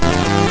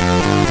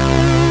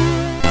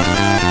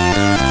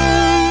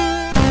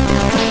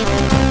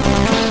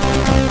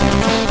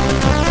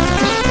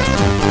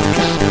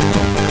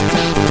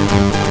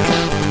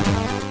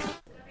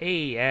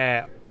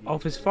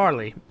Office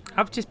Farley.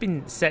 I've just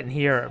been sitting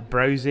here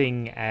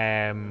browsing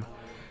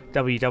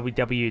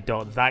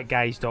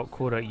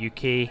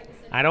www.thatguys.co.uk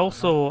and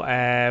also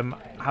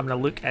having a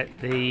look at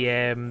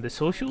the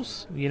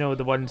socials. You know,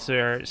 the ones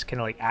where it's kind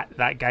of like at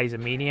That Guy's a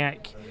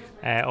Maniac,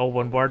 all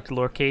one word,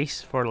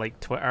 lowercase, for like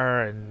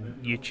Twitter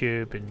and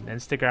YouTube and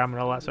Instagram and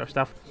all that sort of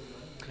stuff.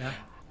 Yeah.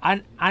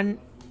 And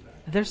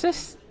there's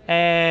this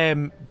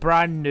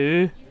brand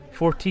new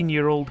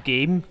 14-year-old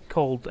game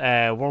called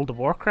World of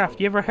Warcraft.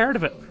 You ever heard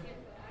of it?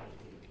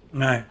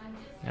 No.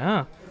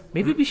 Ah,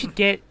 maybe we should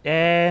get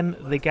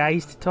the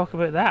guys to talk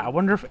about that. I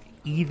wonder if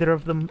either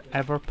of them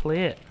ever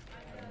play it.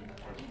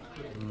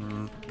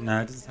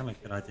 No, it doesn't sound like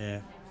a good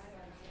idea.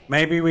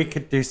 Maybe we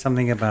could do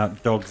something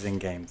about dogs in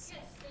games.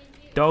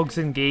 Dogs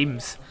in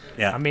games.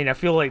 Yeah. I mean, I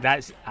feel like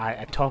that's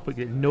a topic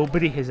that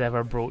nobody has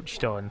ever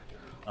broached on.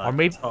 Or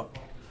maybe top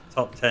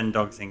 10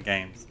 dogs in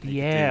games.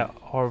 yeah,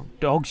 or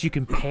dogs you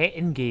can pet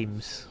in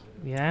games.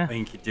 Yeah. I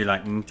think you could do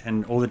like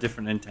all the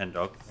different Nintendo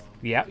dogs.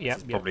 Yeah.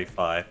 Probably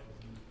 5.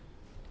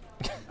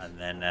 and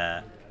then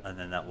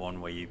that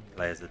one where you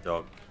play as a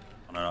dog.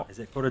 Is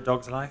it called A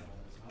Dog's Life?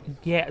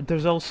 Yeah,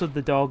 there's also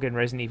the dog in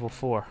Resident Evil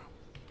 4.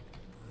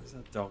 Is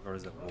it a dog or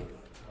is it wolf?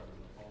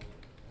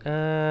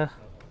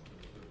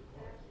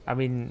 I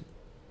mean,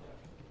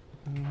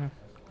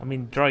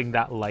 drawing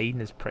that line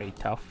is pretty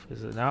tough,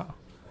 is it not?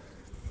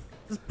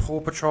 Does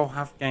Paw Patrol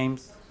have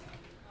games?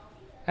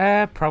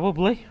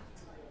 Probably.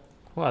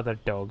 What other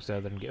dogs are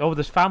there? Oh,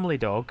 there's Family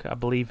Dog. I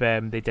believe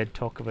they did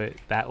talk about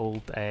that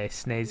old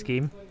SNES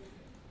game.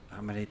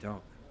 Family Dog.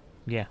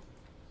 Yeah.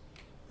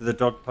 Does the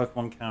dog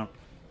Pokemon count?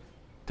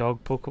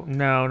 Dog Pokemon?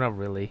 No, not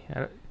really.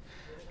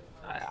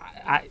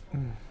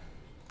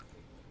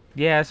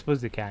 Yeah, I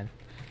suppose they can.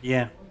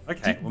 Yeah.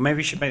 Okay. Well, maybe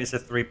we should make this a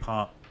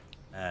 3-part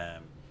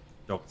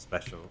dog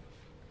special.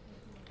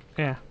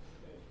 Yeah.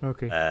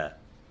 Okay.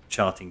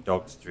 Charting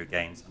dogs through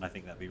games, and I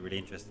think that'd be really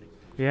interesting.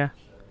 Yeah.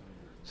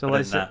 So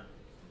let's get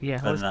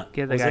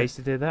the guys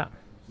to do that.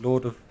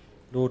 Lord of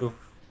World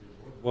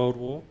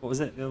War. What was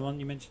it? The other one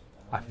you mentioned?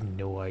 I've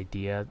no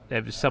idea.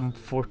 It was some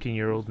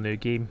 14-year-old new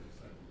game.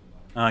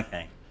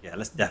 Okay. Yeah.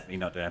 Let's definitely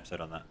not do an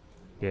episode on that.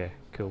 Yeah.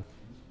 Cool.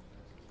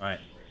 Right.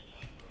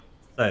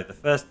 So the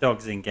first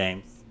dogs in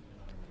games.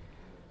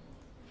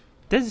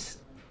 Does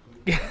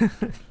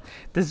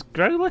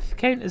Growlithe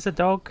count as a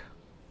dog?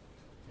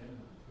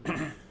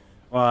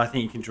 Well, I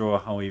think you can draw a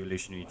whole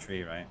evolutionary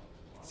tree, right?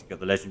 So you've got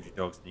the legendary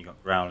dogs, then you've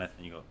got Growlithe,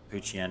 then you've got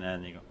Poochyena,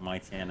 and then you've got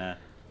Mightyena.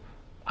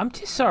 I'm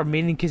just sort of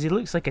meaning because he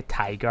looks like a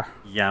tiger.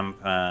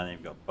 Yampa, and then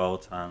you've got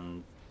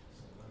Boltund.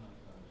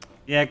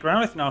 Yeah,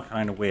 Growlithe now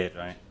kind of weird,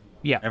 right?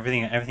 Yeah.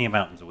 Everything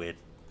about them's weird.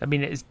 I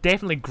mean, it's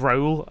definitely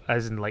Growl,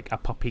 as in like a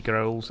puppy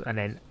growls, and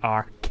then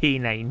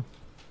Arcanine.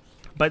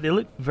 But they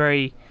look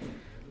very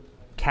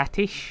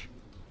cattish.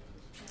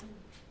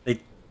 They're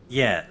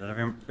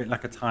a bit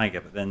like a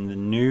tiger, but then the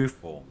new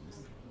forms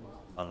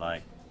are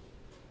like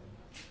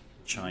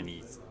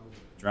Chinese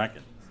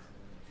dragons.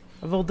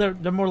 Although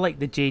they're more like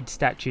the jade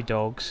statue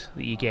dogs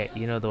that you get,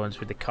 you know, the ones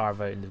where they carve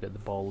out and they've got the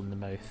ball in the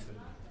mouth.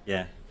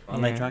 Yeah.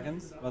 Aren't they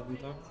dragons rather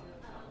than dogs?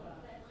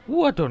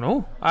 Oh, I don't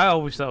know. I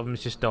always thought of them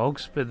as just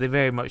dogs, but they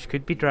very much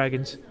could be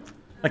dragons.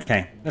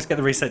 Okay, let's get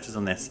the researchers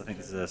on this. I think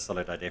this is a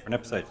solid idea for an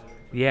episode.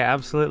 Yeah,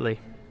 absolutely.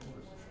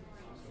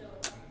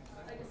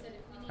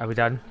 Are we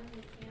done?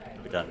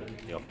 We're done.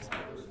 The Office.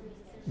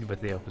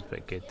 With the Office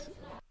bit, good.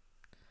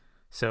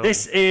 So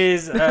this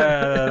is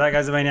That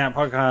Guy's a Maniac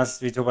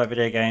podcast. We talk about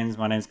video games.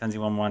 My name's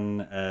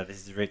Kenzie11.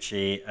 This is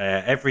Richie.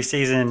 Every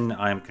season,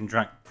 I am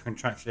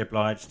contractually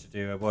obliged to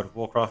do a World of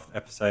Warcraft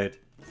episode.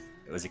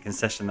 It was a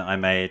concession that I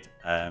made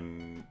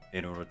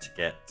in order to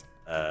get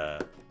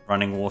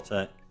running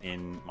water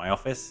in my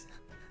office.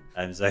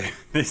 So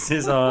this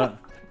is our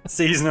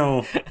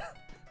seasonal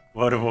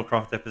World of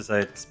Warcraft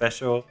episode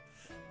special.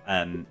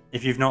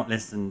 If you've not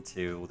listened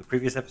to all the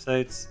previous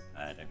episodes,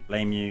 I don't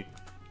blame you.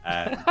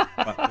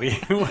 But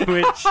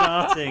we're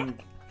charting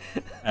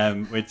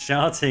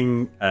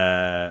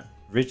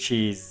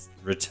Richie's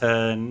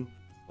return,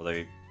 although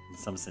in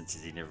some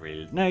senses he never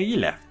really. No, you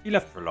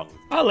left for a long time.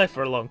 I left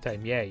for a long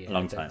time. Yeah, a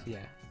long time.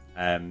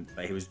 Yeah.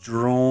 But he was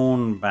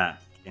drawn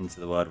back into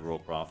the World of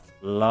Warcraft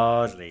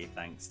largely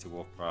thanks to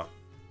World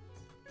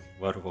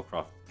of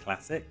Warcraft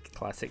Classic,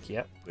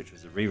 yep. Which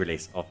was a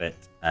re-release of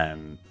it,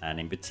 and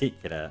in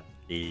particular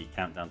the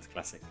Countdown to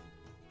Classic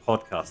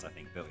podcast, I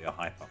think, built your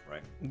hype up,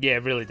 right? Yeah,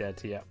 it really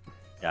did. Yeah.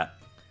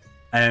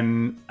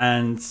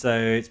 And so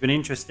it's been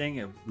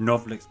interesting, a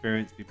novel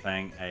experience, be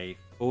playing a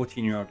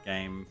 14-year-old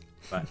game,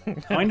 but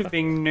kind of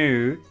being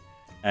new,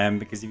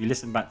 because if you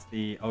listen back to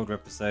the older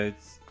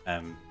episodes,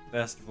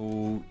 first of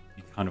all,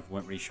 you kind of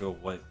weren't really sure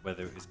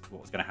whether it was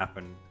what was going to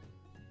happen,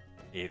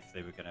 if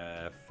they were going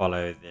to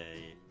follow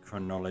the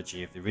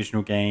chronology of the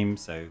original game.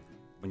 So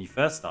when you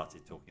first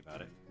started talking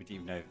about it, we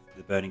didn't even know if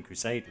the Burning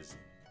Crusade was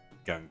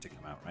going to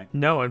come out, right?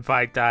 No, in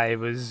fact, I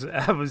was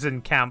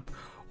in camp.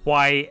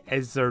 Why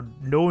is there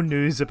no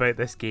news about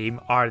this game?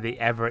 Are they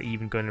ever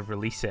even going to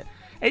release it?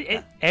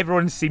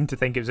 Everyone seemed to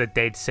think it was a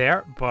dead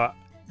cert, but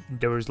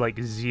there was like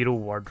zero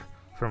word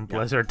from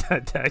Blizzard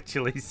to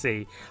actually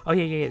say, "Oh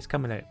yeah, it's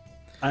coming out."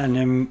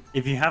 And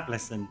if you have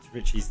listened,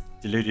 Richie's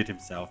deluded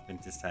himself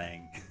into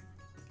saying,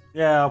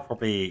 "Yeah, I'll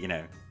probably,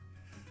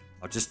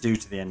 I'll just do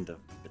to the end of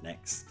the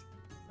next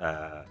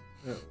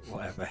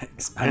whatever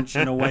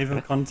expansion or wave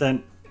of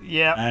content."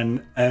 Yeah.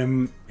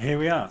 And here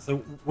we are.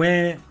 So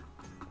we're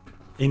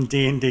in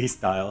D&D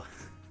style.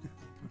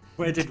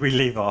 Where did we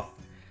leave off?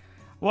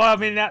 Well, I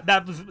mean that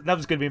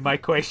was going to be my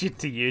question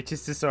to you,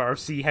 just to sort of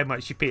see how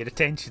much you paid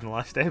attention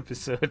last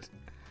episode.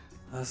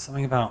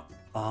 Something about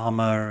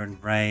armor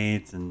and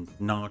raids and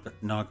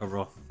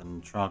Nagaroth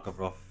and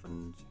Tragaroth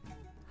and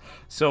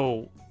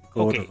so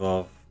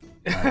Gordovov.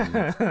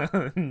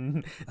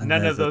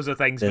 None of those are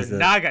things, but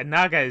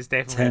Naga is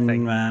definitely a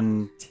thing.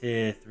 10-man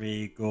tier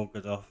 3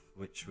 Gorgodoth,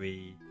 which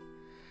we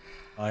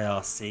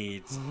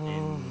IRC'd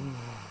in.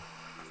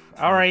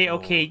 All right,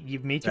 okay,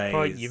 you've made your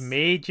point. You've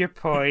made your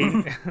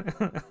point.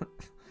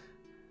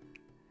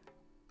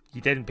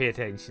 You didn't pay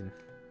attention.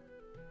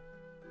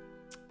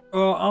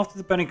 Well, after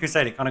the Burning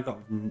Crusade, it kind of got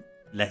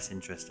less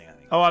interesting, I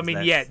think. Oh, I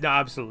mean, yeah, no,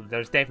 absolutely.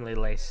 There's definitely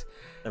less.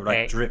 There were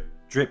like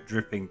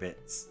dripping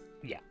bits.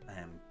 Yeah.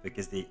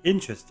 Because the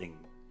interesting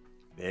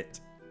bit,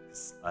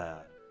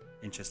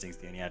 interesting is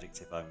the only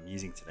adjective I'm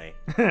using today,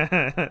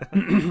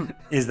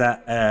 is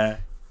that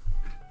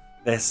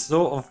they're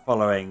sort of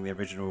following the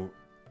original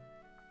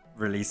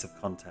release of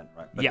content,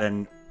 right? But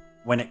then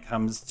when it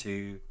comes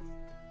to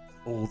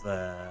all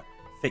the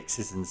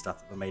fixes and stuff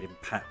that were made in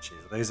patches,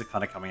 those are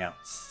kind of coming out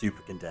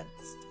super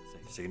condensed.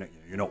 So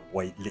you're not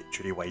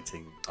literally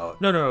waiting. No.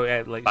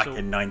 Back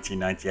in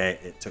 1998,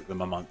 it took them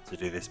a month to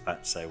do this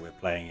patch, so we're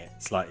playing it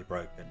slightly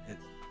broken.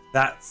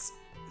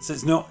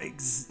 It's not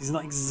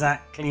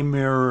exactly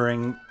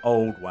mirroring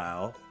old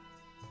WoW.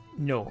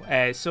 No.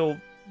 So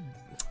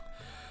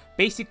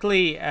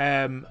basically,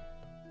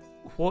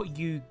 what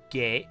you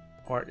get,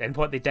 and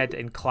what they did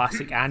in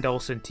Classic and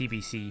also in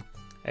TBC,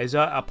 is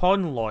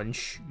upon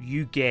launch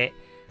you get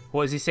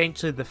what is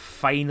essentially the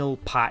final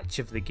patch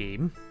of the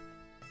game,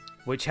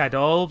 which had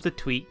all of the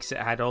tweaks, it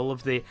had all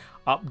of the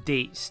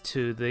updates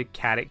to the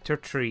character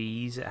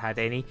trees, it had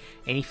any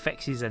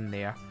fixes in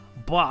there,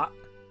 but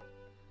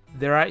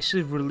they're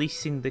actually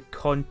releasing the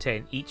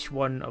content, each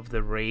one of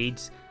the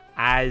raids,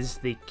 as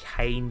they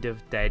kind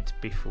of did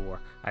before,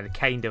 and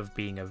kind of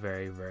being a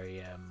very,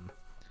 very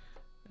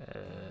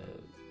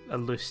a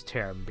loose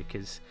term,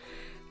 because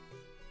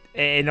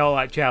in all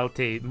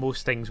actuality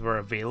most things were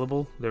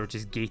available. They were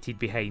just gated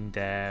behind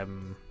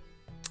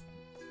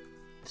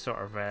sort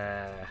of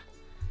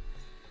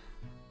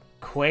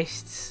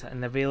quests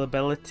and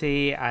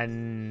availability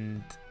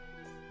and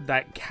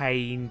that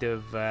kind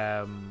of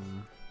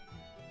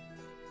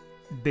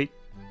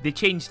they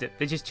changed it.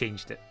 They just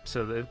changed it,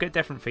 so they've got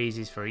different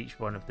phases for each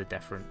one of the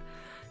different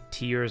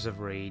tiers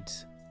of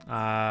raids.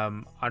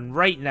 And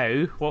right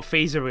now, what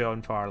phase are we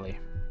on, Farley?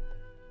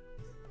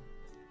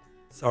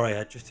 Sorry,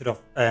 I drifted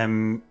off.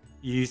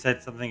 You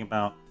said something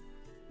about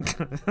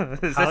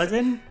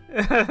Paladin?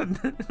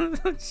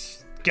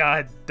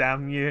 God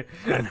damn you.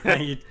 And how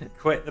you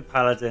quit the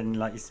Paladin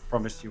like you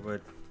promised you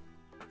would.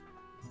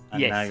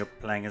 And now you're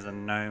playing as a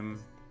gnome.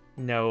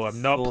 No,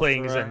 I'm not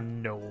playing as a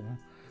gnome.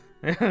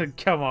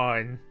 Come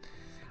on.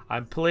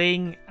 I'm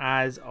playing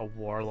as a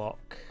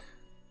warlock.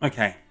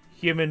 Okay.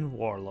 Human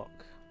warlock.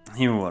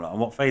 Human warlock. And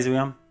what phase are we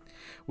on?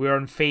 We're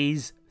on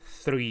phase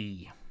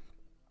 3.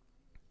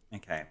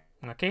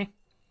 Okay.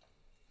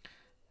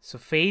 So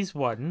phase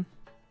 1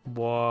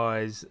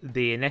 was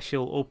the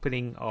initial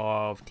opening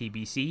of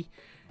TBC.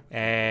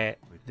 There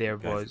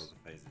was...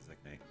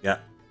 Okay. Yeah.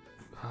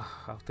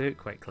 I'll do it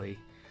quickly.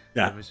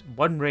 Yeah. There was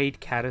one raid,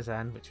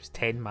 Karazhan, which was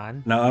 10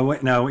 man. No, I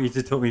want you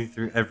to talk me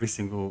through every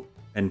single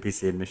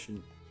NPC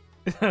admission.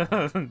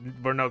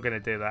 We're not going to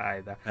do that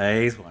either.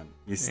 Phase 1.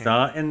 You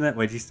start in the...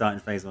 Where do you start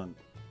in phase 1?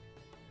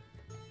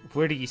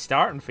 Where do you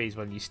start in phase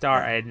 1? You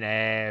start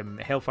in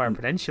Hellfire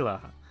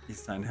Peninsula. You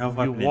start in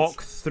Hellfire Peninsula. You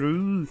walk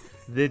through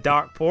the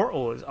Dark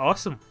Portal. It's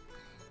awesome.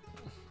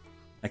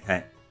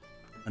 Okay.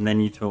 And then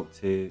you talk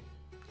to...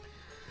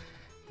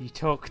 You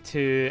talk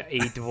to a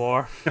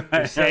dwarf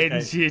who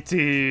sends you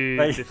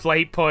to the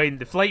flight point.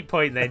 The flight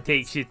point then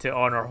takes you to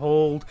Honor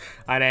Hold,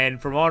 and then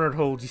from Honor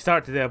Hold you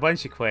start to do a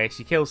bunch of quests.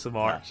 You kill some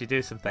orcs, you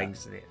do some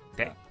things.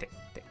 Tick, tick,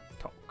 tick,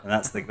 talk. And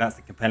that's the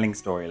compelling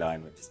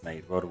storyline which has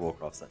made World of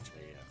Warcraft such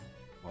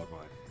a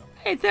worldwide phenomenon.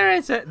 Hey, there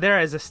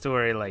is a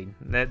storyline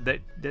that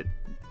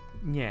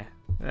yeah.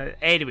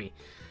 Anyway,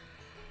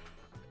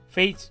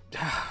 Fate.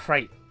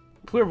 Right.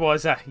 Where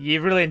was I? You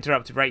really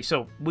interrupted. Right,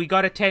 so we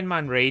got a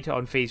 10-man raid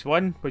on phase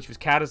 1, which was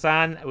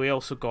Karazhan. We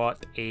also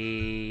got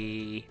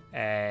a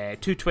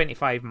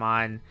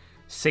 225-man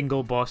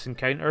single boss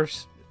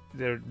encounters.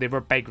 They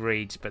were big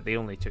raids, but they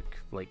only took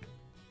like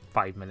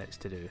 5 minutes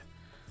to do.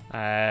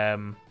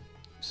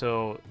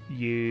 So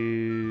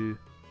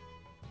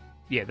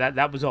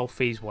that was all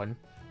phase 1.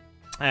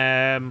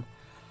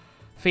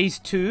 Phase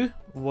 2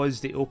 was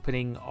the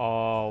opening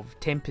of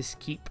Tempest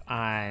Keep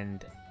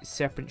and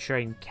Serpent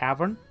Shrine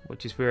Cavern,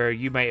 which is where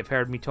you might have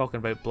heard me talking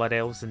about Blood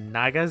Elves and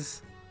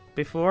Nagas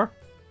before.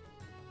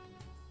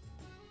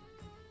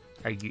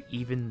 Are you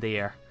even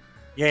there?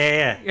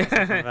 Yeah.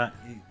 Something about,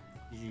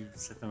 you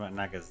said something about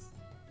naggers.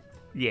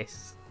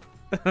 Yes.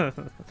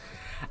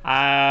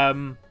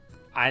 And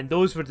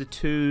those were the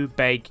two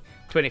big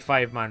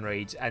 25-man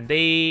raids, and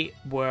they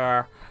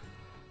were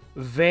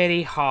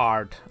very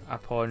hard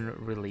upon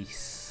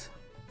release.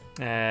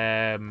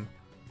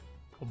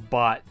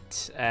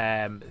 But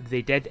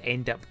they did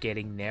end up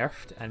getting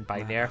nerfed, and by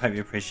I nerfed... hope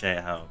you appreciate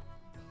how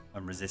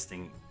I'm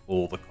resisting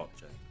all the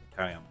culture.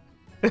 Carry on.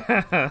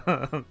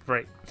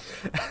 Right.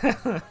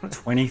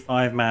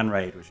 25-man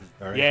raid, which is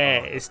very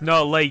hard. It's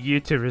not like you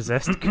to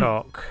resist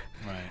cock.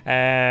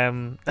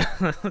 Right.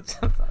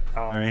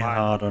 Oh, Very man.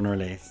 hard on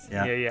release.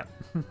 Yeah.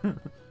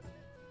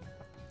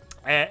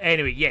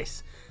 Anyway,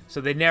 yes.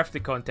 So they nerfed the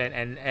content,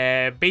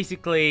 and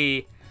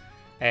basically,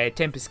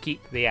 Tempest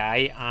Keep, the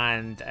Eye,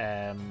 and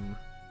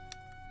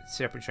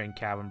Serpent Shrine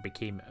Cavern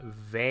became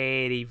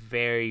very,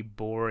 very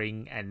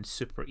boring and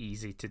super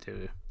easy to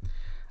do.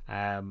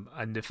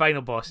 And the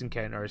final boss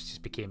encounters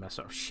just became a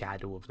sort of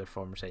shadow of their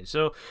former selves.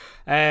 So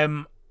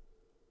that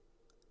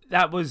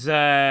was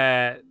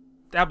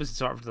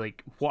sort of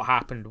like what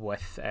happened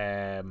with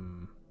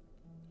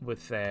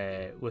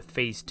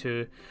Phase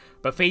 2.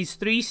 But Phase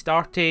 3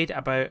 started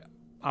about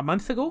a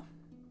month ago.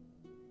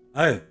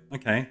 Oh,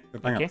 okay. We're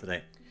bang Okay. up to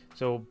date.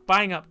 So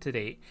bang up to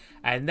date.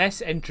 And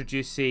this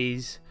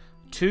introduces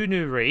 2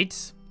 new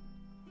raids.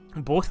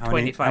 Both How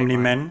many 25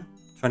 men?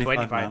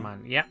 25 man.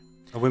 men. Yeah.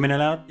 Are women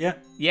allowed? Yeah.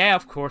 Yeah,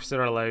 of course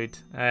they're allowed.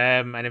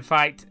 And in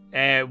fact,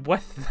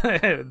 with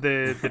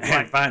the In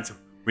black, fact,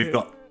 we've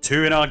got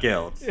 2 in our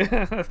guild.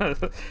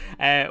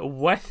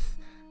 with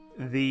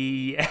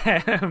the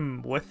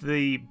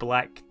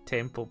Black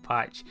Temple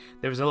patch,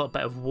 there was a little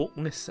bit of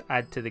wokeness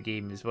add to the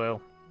game as well.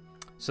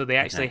 So they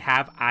actually Okay.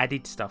 have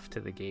added stuff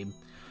to the game.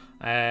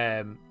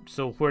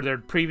 So where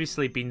there'd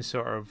previously been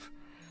sort of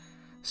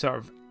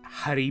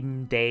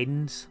harem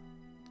dens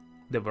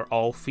that were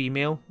all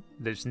female,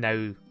 there's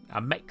now a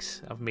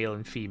mix of male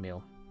and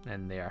female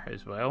in there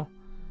as well.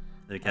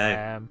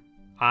 Okay.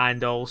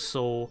 And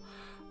also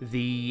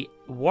the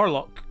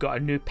Warlock got a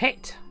new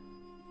pet.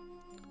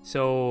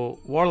 So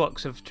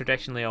Warlocks have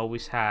traditionally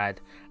always had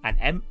an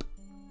imp,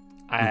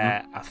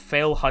 a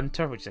fell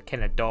hunter, which is a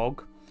kind of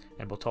dog,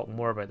 and we'll talk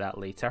more about that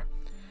later.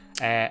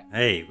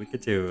 Hey, we could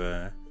do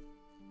a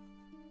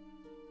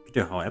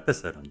whole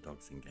episode on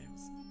dogs in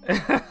games.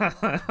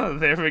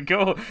 There we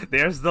go.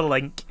 There's the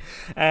link.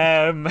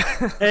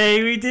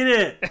 Hey, we did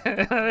it!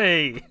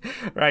 Hey.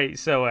 Right,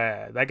 so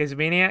that guy's a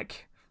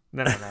maniac?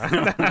 No.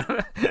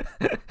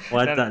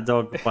 Why'd that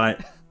dog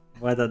bite?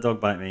 Why'd that dog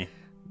bite me?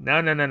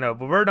 No.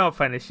 But we're not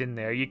finishing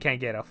there. You can't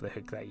get off the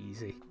hook that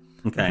easy.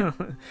 Okay.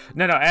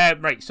 No.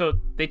 Right. So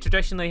they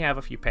traditionally have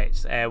a few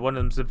pets. One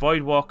of them's the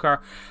Voidwalker,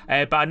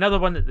 but another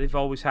one that they've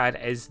always had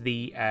is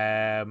the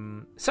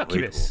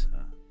Succubus. Voidwalker.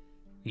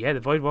 Yeah,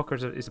 the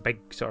Voidwalker is a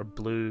big sort of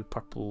blue,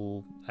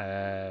 purple,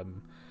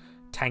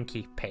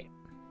 tanky pet.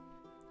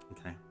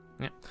 Okay.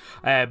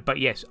 Yeah. But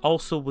yes,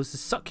 also was the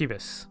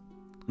Succubus.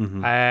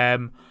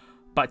 Mm-hmm.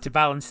 But to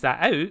balance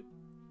that out,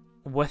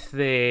 with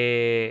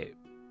the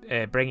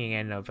bringing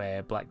in of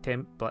Black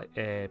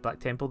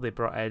Temple, they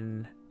brought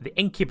in the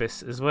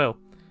Incubus as well.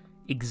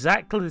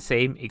 Exactly the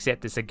same,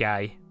 except it's a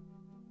guy.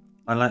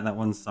 I like that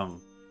one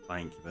song by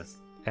Incubus.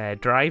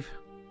 Drive.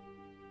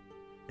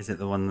 Is it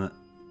the one that?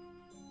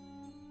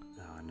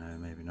 Oh no,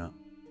 maybe not.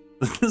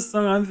 The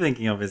song I'm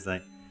thinking of is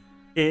like,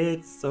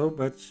 "It's so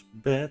much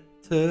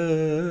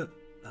better."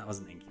 That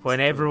wasn't Incubus. When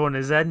everyone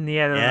is in,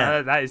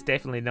 Yeah. that is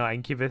definitely not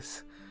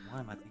Incubus. Why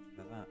am I thinking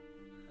of that?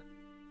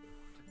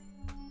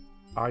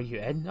 Are you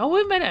in? Oh,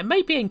 wait a minute, it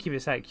might be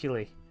Incubus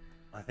actually.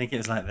 I think it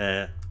was like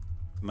their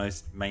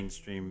most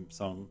mainstream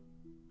song.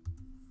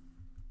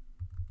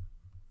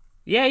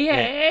 Yeah, Yeah,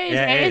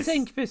 it is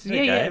Incubus. There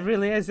you Yeah, go. it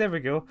really is. There we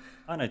go.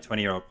 I know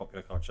 20-year-old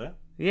popular culture.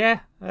 Yeah,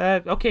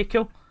 okay,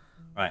 cool.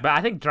 Right. But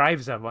I think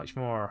Drive's a much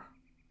more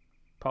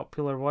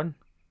popular one.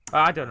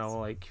 I don't know,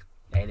 like,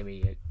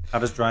 anyway. How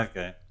does Drive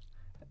go?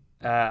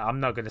 I'm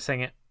not going to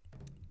sing it.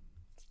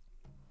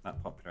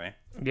 That popular, eh?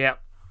 Yeah.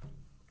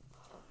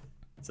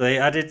 So they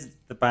added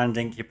the band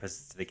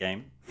Incubus to the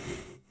game.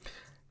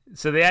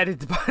 So they added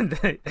the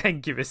band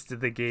Incubus to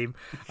the game.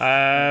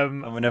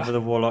 And whenever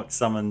the Warlock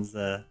summons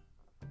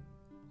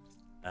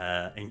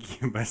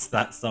Incubus,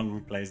 that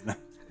song plays now.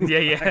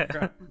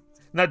 Yeah.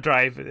 Not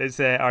Drive, it's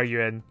Are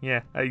You In?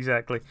 Yeah,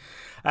 exactly.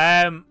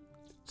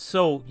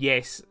 So,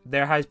 yes,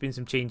 there has been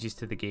some changes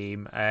to the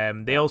game.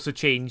 They also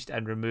changed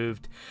and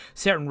removed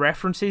certain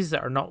references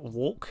that are not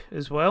woke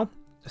as well.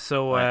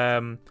 So,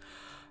 Right.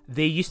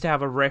 they used to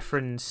have a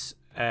reference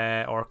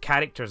or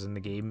characters in the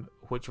game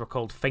which were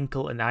called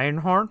Finkel and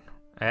Einhorn,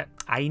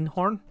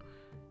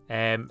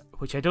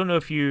 which I don't know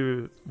if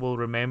you will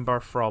remember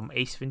from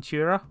Ace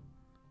Ventura.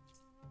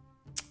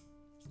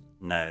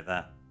 No,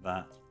 that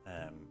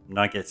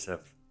nugget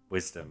of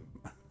wisdom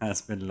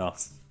has been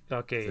lost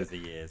Okay. through the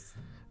years.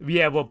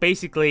 Yeah, well,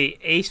 basically,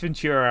 Ace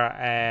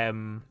Ventura,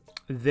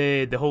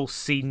 the whole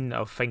scene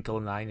of Finkel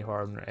and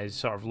Einhorn is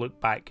sort of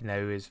looked back now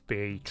as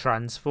very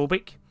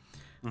transphobic.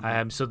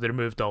 So they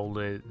removed all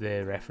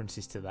the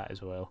references to that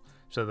as well.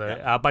 So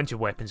Yeah. a bunch of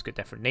weapons got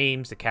different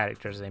names. The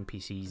characters,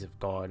 NPCs have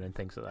gone and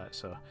things like that.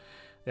 So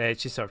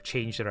it's just sort of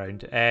changed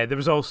around. There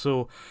was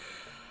also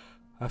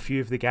a few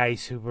of the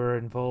guys who were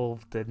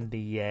involved in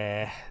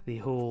the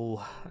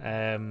whole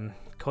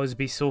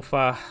Cosby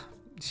sofa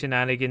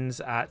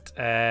shenanigans at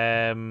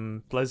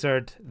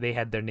Blizzard. They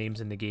had their names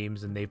in the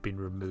games and they've been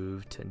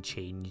removed and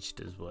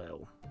changed as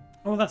well.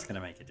 Oh, that's going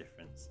to make a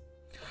difference.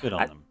 Good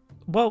on them.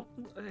 Well,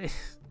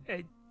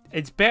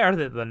 it's better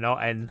that they're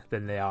not in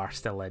than they are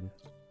still in.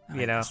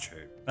 You know,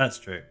 That's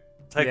true.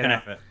 Token Yeah.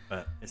 effort,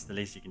 but it's the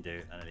least you can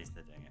do, and at least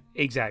they're doing it.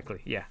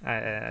 exactly. Yeah,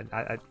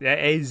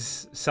 it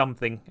is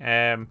something.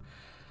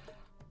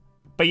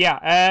 But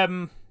yeah.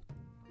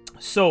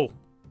 So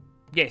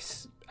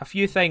yes, a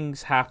few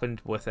things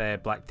happened with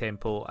Black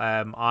Temple.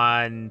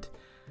 And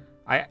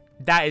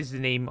that is the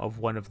name of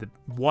one of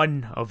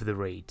the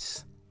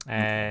raids.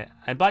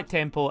 And Black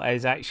Temple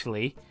is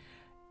actually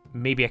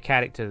maybe a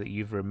character that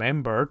you've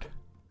remembered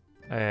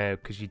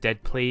because you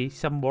did play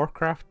some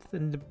Warcraft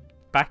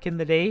back in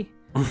the day.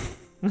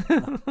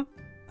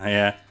 Oh,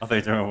 yeah, I thought you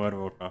were talking about World of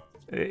Warcraft.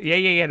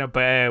 Yeah, no,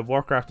 but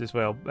Warcraft as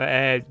well.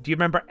 Do you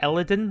remember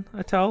Illidan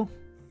at all?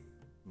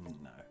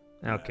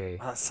 No. Okay.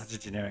 Oh, that's such a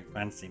generic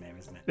fantasy name,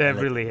 isn't it?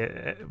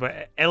 Really,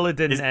 but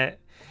Illidan.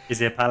 Is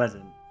he a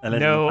paladin? Illidan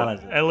No, the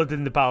paladin.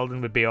 Illidan the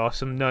Paladin would be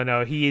awesome.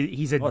 No,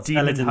 he's a What's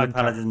demon Illidan hunter. the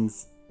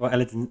Paladin's?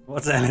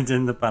 What's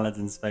Illidan the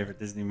Paladin's favorite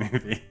Disney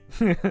movie?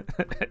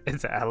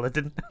 Is it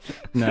Illidan?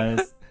 No,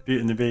 it's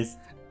Beauty and the Beast.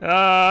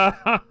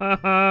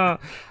 I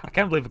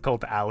can't believe it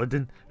called it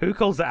Aladdin. Who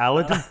calls it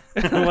Aladdin?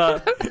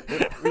 Well,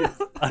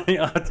 I think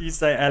after you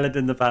say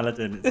Illidan the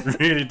Paladin, it's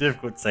really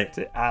difficult to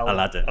say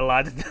Aladdin.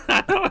 Aladdin.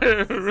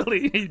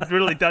 It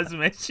really does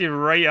mess you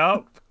right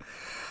up.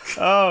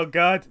 Oh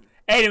god.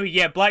 Anyway,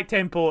 yeah, Black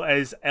Temple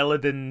is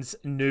Illidan's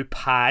new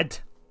pad.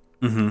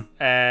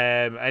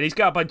 And he's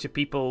got a bunch of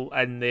people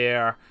in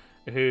there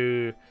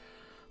who,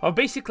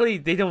 basically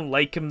they don't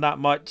like him that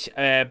much,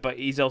 but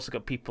he's also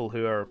got people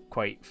who are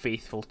quite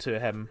faithful to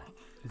him.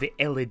 The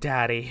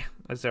Illidari,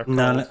 as they're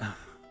called.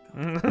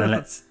 No,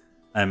 let's.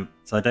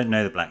 So I don't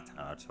know the Black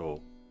Tower at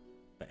all,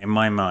 but in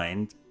my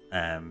mind,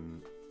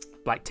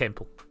 Black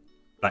Temple.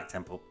 Black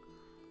Temple,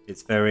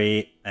 it's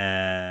very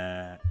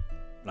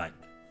like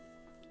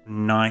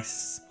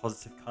nice,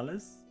 positive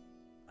colours,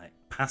 like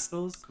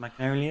pastels,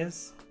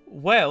 magnolias.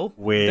 Well,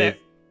 With there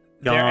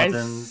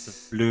gardens is-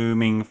 of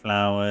blooming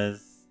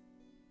flowers,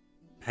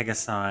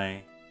 Pegasi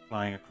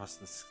flying across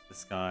the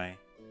sky.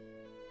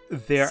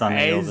 There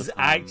sunny all the is time.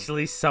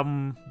 actually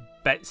some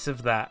bits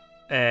of that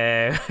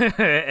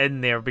in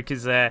there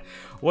because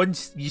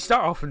once you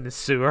start off in the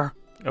sewer,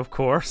 of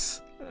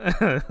course,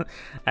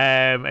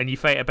 and you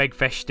fight a big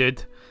fish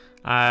dude,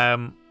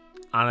 and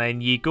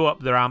then you go up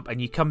the ramp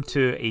and you come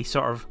to a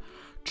sort of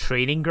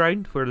training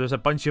ground where there's a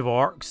bunch of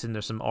orcs and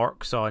there's some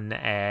orcs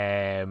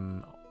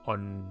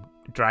on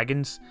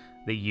dragons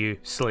that you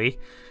slay,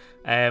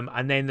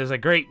 and then there's a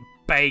great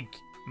big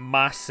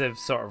massive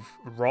sort of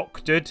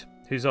rock dude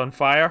who's on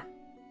fire,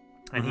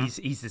 and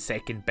he's the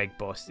second big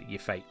boss that you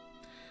fight.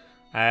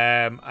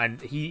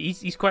 And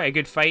he's quite a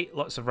good fight,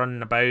 lots of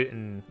running about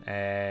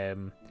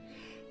and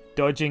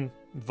dodging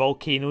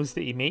volcanoes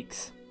that he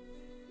makes.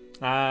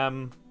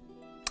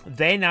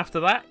 Then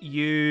after that,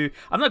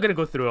 I'm not going to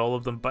go through all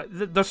of them, but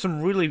there's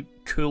some really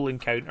cool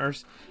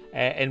encounters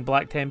in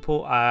Black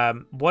Temple.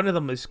 One of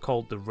them is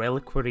called the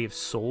Reliquary of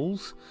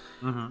Souls,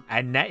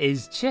 and that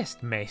is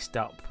just messed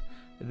up.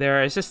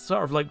 There is this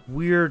sort of like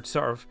weird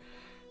sort of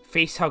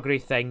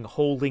facehuggery thing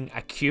holding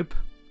a cube,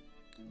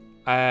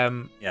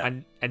 and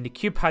the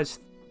cube has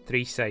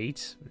 3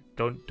 sides.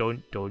 Don't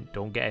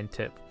get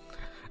into it.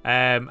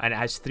 And it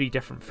has 3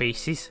 different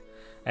faces,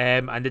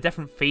 and the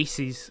different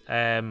faces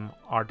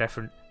are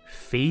different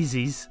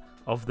phases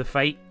of the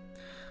fight.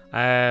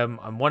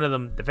 And one of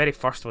them, the very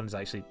first one, is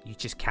actually you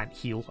just can't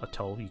heal at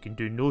all. You can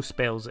do no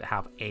spells that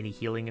have any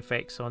healing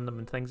effects on them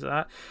and things like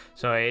that.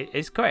 So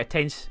it's quite a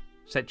tense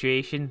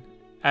situation.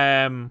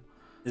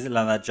 Is it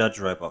like that judge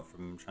robot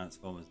from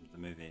Transformers, the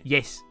movie?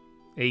 Yes,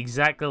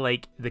 exactly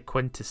like the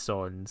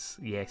Quintessons.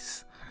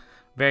 Yes,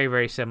 very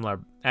very similar.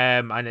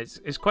 And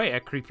it's quite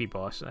a creepy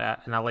boss,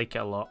 and I like it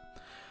a lot.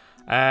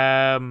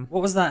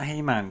 What was that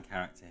He-Man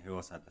character who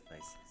also had the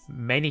faces?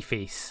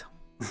 Manyface.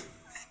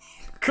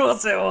 Of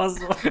course it was.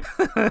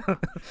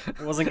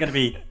 It wasn't going to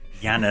be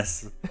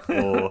Yanis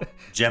or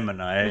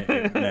Gemini.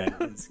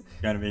 It's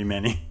going to be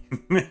many.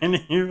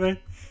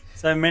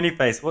 So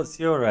Manyface, what's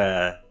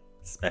your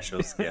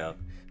special skill?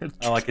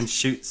 Oh, I can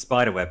shoot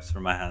spider webs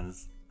from my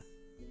hands.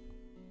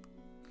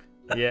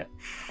 Yeah.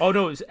 Oh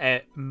no, it's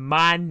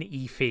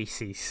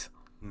Man-E-Faces.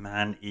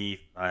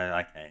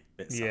 Okay.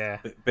 Yeah.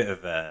 Bit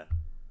of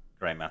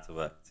grey matter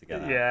work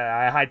together.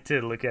 Yeah, I had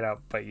to look it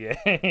up, but yeah,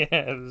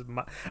 it was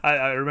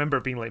I remember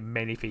it being like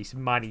Manyface,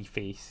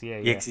 Manny-Face. Yeah,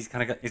 Yeah, because he's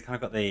kind of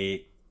got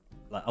the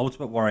like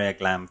Ultimate Warrior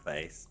glam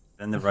face,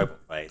 then the robot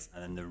face,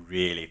 and then the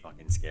really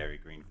fucking scary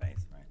green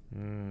face,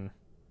 right?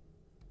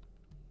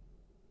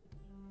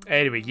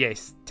 Anyway,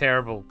 yes,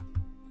 terrible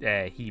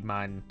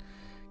He-Man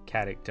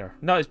character.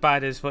 Not as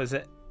bad as, what is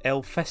it,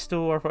 El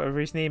Fisto or whatever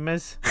his name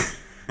is.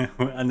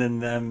 And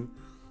then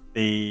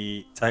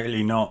the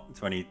totally not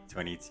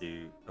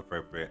 2022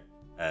 appropriate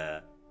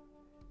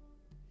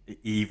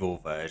evil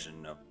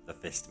version of the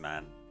Fist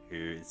Man,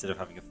 who instead of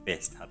having a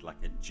fist had like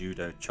a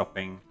judo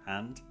chopping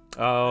hand.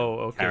 Oh,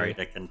 okay. Carried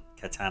a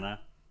katana.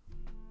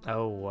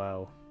 Oh,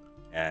 wow.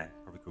 Yeah,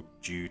 probably called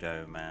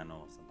Judo Man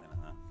or something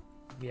like that.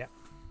 Yeah.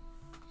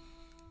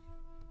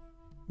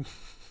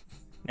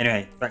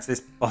 Anyway, back to this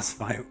boss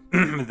fight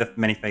with the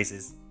many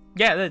faces.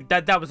 Yeah,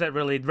 that was it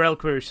really.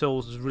 Reliquary of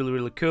Souls was really,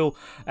 really cool.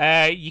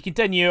 You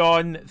continue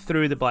on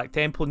through the Black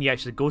Temple and you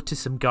actually go to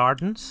some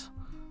gardens.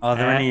 Are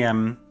there any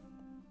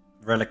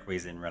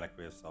reliquaries in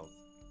Reliquary of Souls?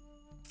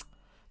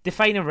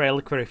 Define a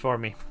reliquary for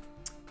me.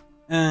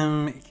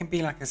 It can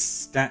be like a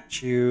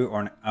statue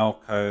or an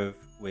alcove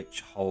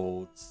which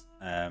holds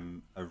a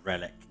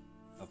relic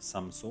of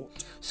some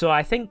sort. So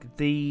I think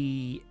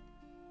the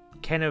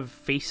kind of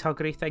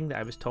facehuggery thing that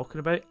I was talking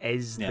about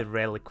is the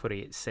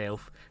reliquary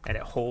itself, and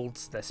it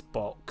holds this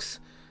box.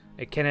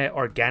 It kind of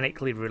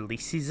organically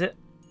releases it,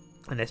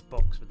 and this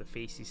box with the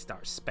faces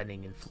starts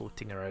spinning and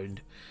floating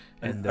around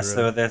in the room.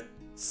 So are there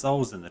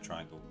souls in the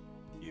triangle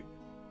cube?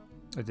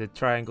 The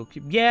triangle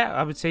cube? Yeah,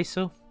 I would say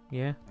so.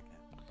 Yeah. Okay.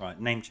 Right,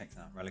 name checks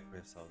out. Reliquary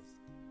of Souls.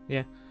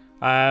 Yeah.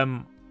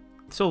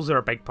 Souls are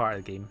a big part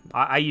of the game.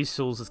 I use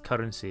souls as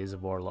currency as a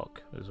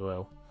warlock as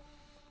well.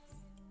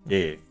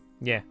 Yeah.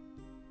 Yeah.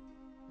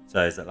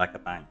 So is it like a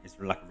bank? It's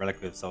like a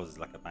Reliquary of Souls is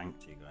like a bank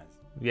to you guys.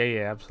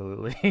 Yeah,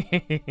 absolutely. Go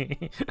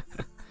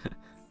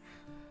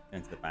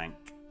into the bank,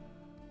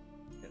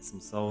 get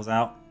some souls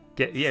out.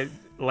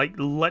 Like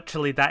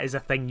literally that is a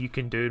thing you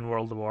can do in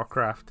World of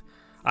Warcraft.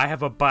 I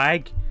have a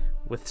bag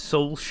with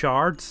soul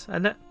shards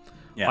in it.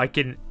 Yeah. I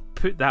can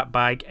put that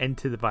bag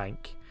into the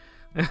bank.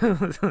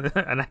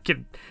 And I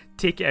can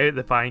take it out of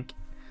the bank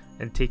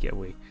and take it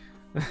away.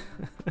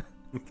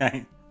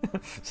 Okay.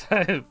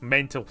 So,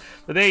 mental.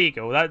 But there you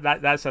go.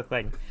 That's a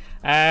thing.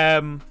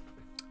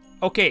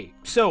 Okay,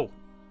 so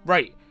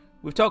right,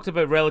 we've talked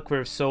about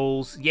Reliquary of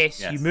Souls.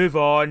 Yes. You move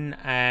on.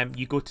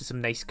 You go to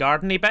some nice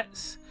gardeny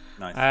bits.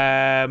 Nice.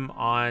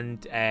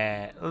 And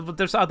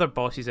there's other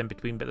bosses in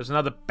between, but there's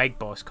another big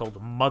boss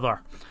called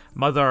Mother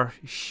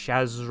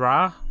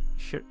Shazra.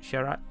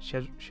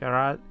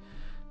 Shazra.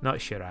 Not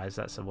Shiraz.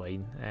 That's a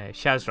wine.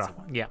 Shazra.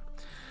 Yeah.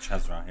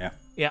 Shazra.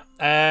 Yeah.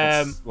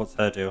 Yeah. What's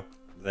her deal?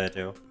 Their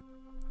deal?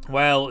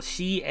 Well,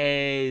 she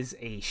is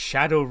a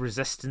shadow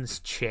resistance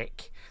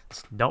chick.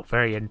 It's not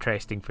very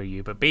interesting for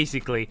you, but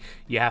basically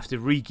you have to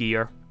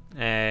re-gear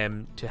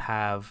to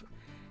have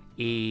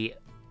a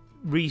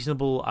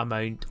reasonable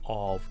amount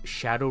of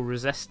shadow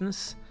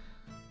resistance,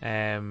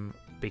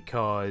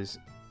 because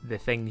the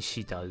things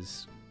she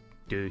does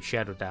do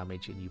shadow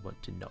damage and you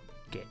want to not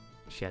get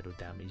shadow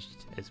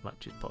damaged as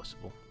much as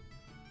possible.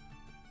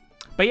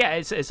 But yeah,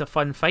 it's a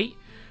fun fight.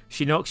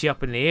 She knocks you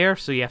up in the air,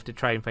 so you have to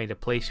try and find a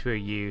place where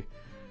you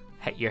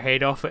hit your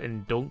head off it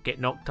and don't get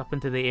knocked up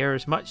into the air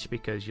as much,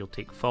 because you'll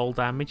take fall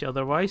damage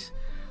otherwise.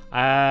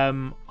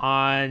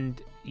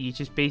 And you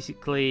just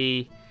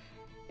basically,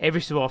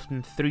 every so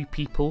often, 3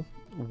 people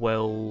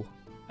will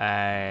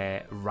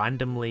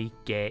randomly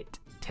get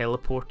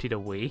teleported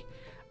away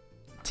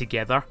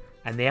together,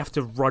 and they have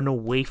to run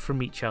away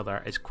from each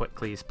other as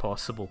quickly as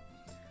possible.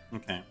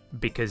 Okay.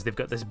 Because they've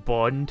got this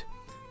bond,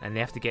 and they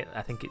have to get,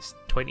 I think it's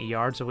 20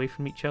 yards away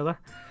from each other.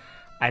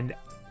 And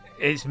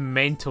it's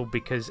mental,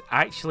 because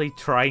actually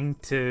trying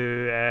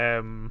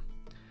to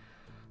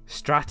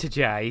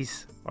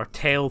strategize or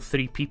tell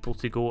 3 people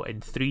to go in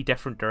 3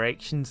 different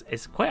directions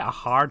is quite a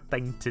hard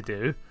thing to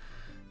do.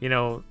 You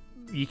know,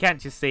 you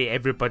can't just say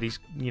everybody's,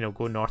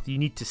 go north. You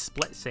need to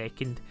split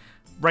second.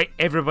 Right,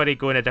 everybody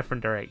go in a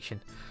different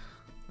direction.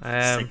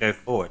 So go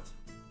forward.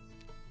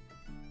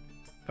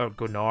 Or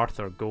go north,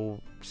 or go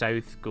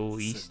south, go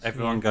east. So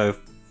everyone go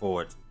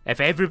forward.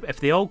 If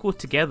they all go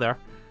together,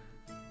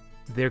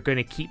 they're going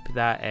to keep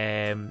that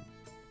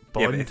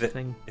bond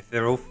thing. If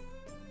they're all,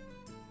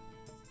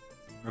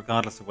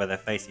 regardless of where they're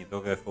facing, if they'll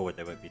go forward,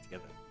 they won't be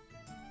together.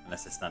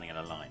 Unless they're standing in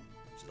a line,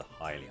 which is a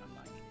highly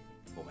unlikely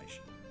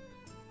formation.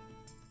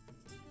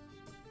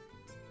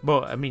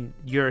 Well, I mean,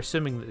 you're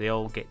assuming that they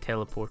all get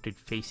teleported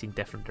facing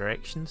different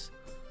directions.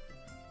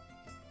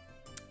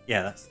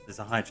 Yeah, there's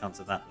a high chance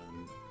of that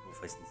than all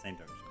facing the same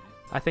direction.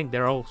 I think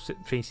they're all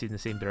facing the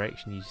same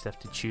direction. You just have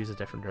to choose a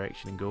different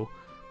direction and go.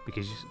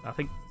 Because I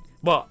think...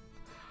 Well,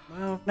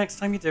 next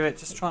time you do it,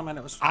 just try and make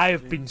it.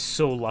 I've been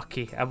so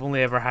lucky. I've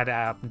only ever had it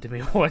happen to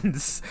me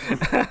once.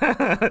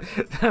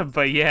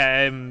 But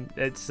yeah,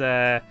 it's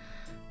a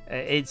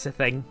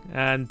thing.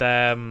 And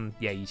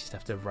yeah, you just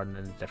have to run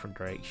in a different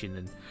direction.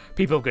 And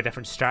people have got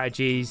different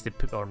strategies. They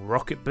put on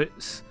rocket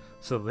boots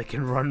so they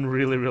can run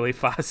really, really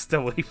fast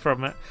away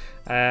from it.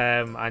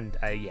 And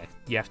yeah,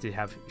 you have to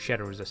have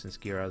shadow resistance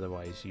gear,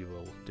 otherwise you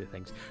will do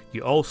things.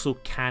 You also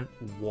can't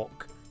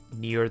walk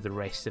near the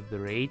rest of the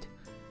raid,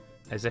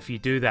 as if you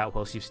do that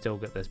whilst you've still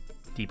got this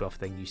debuff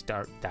thing, you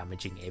start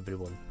damaging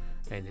everyone,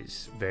 and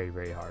it's very,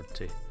 very hard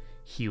to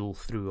heal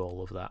through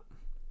all of that.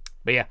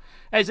 But yeah,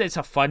 it's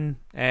a fun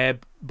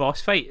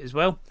boss fight as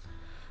well.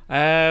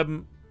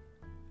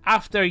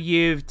 After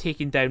you've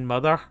taken down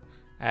Mother,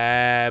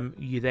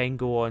 you then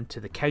go on to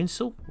the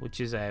Council, which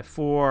is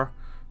 4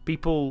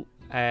 people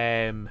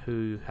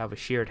who have a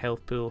shared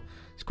health pool.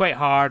 It's quite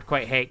hard,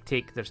 quite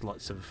hectic. There's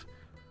lots of...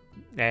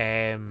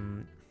 I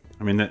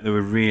mean, they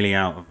were really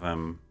out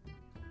of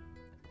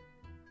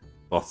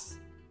boss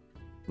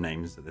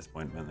names at this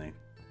point, weren't they?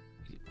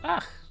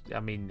 I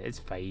mean, it's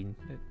fine.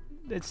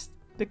 It's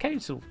the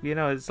Council, you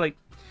know. It's like...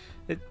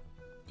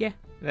 yeah.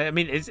 I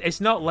mean,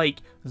 it's not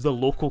like the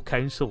local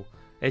council.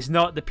 It's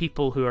not the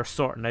people who are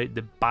sorting out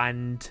the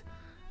band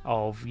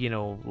of, you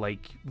know,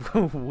 like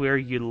where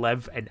you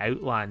live in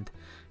Outland.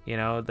 You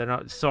know, they're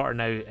not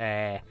sorting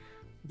out.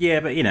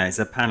 Yeah, but you know, it's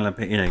a panel of,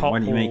 you know, why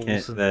don't you make it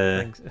it's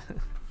the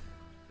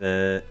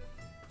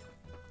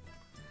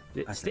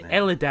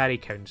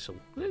Elidari Council.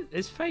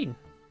 It's fine.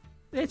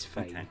 It's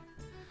fine.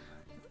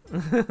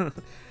 Okay.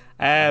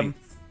 I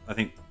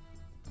think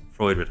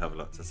Freud would have a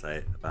lot to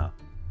say about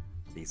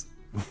these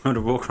World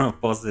of Warcraft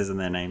bosses and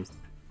their names.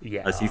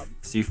 Yeah. So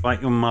you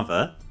fight your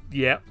mother.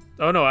 Yeah.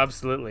 Oh no,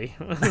 absolutely.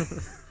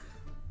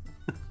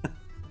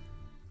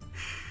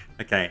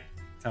 Okay.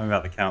 Tell me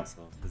about the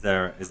council. Is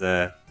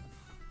there?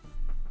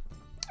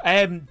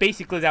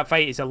 Basically, that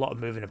fight is a lot of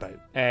moving about.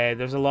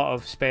 There's a lot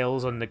of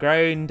spells on the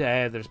ground.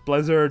 There's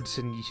blizzards,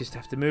 and you just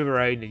have to move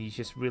around, and you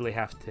just really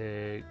have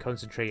to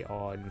concentrate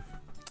on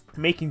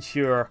making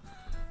sure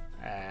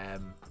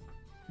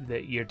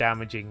that you're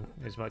damaging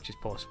as much as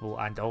possible,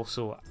 and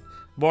also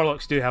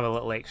Warlocks do have a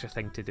little extra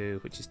thing to do,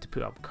 which is to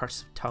put up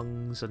Curse of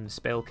Tongues on the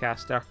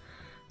spellcaster,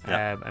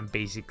 and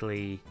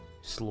basically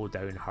slow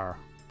down her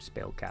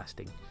spell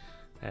casting.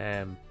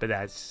 But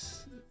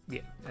that's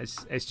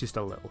it's just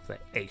a little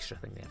extra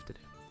thing they have to do.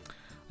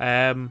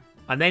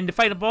 And then the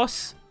final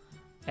boss,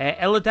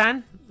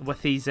 Illidan,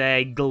 with his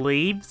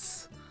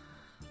glaives.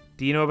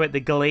 Do you know about the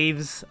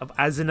glaives of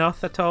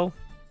Azeroth at all?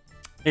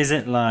 Is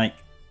it like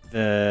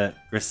the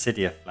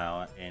Gracidia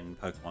flower in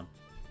Pokemon?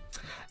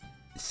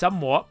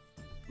 Somewhat.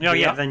 Oh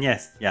yeah, then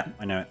yes. Yeah,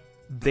 I know it.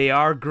 They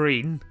are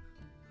green,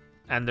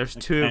 and there's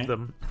 2 of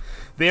them.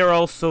 They are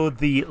also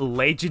the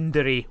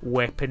legendary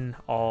weapon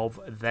of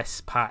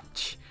this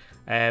patch.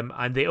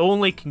 And they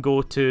only can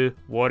go to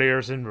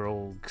warriors and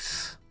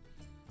rogues.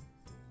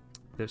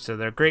 So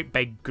they're great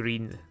big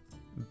green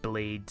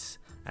blades,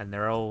 and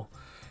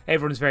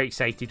everyone's very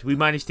excited. We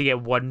managed to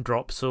get 1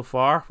 drop so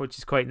far, which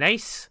is quite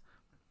nice.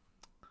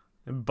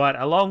 But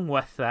along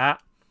with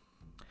that,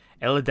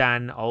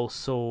 Illidan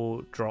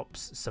also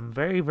drops some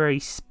very, very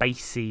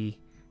spicy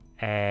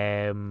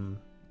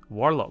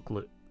Warlock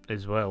loot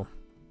as well.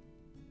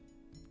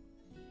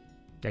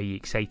 Are you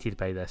excited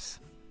by this?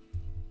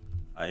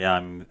 Yeah,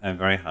 I'm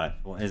very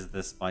hyped. What is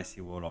the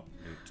spicy Warlock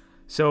loot?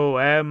 So,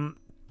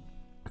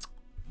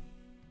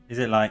 is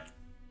it like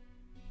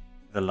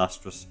the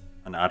lustrous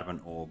and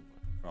adamant orb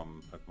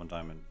from Pokemon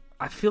Diamond?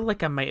 I feel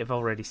like I might have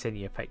already sent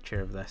you a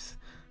picture of this.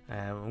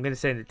 I'm going to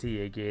send it to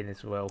you again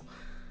as well.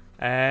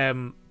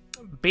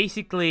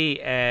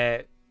 Basically,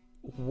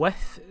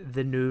 with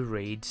the new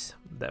raids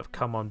that have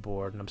come on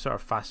board, and I'm sort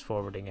of fast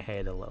forwarding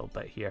ahead a little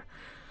bit here,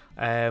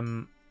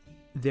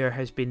 there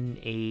has been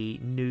a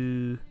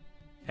new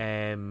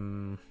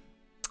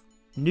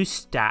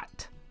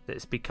stat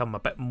that's become a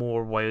bit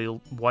more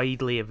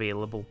widely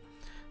available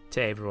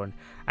to everyone.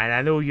 And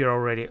I know you're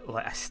already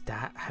like, a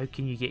stat. How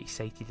can you get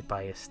excited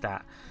by a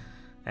stat?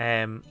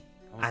 I wasn't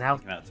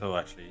thinking that at all,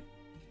 actually.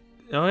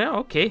 Oh yeah,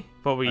 okay.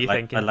 What were you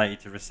thinking? I'd like you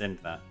to rescind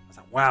that. I was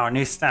like, wow, a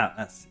new stat.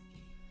 That's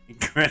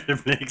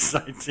incredibly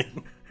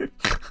exciting.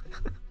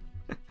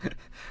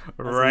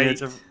 Right.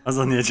 I was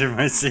on the edge of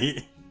my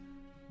seat.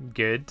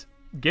 Good.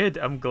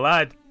 I'm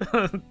glad.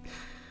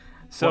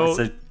 So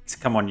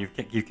come on, you've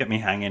kept me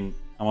hanging.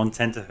 I'm on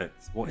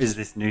tenterhooks. What is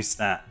this new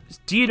stat?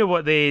 Do you know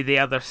what the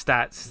other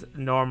stats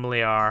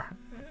normally are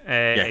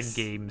yes.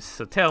 in games?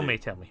 So tell me.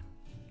 Tell me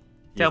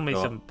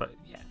some. But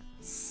yeah.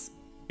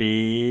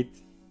 Speed,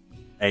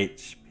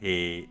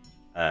 HP,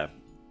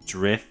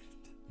 drift.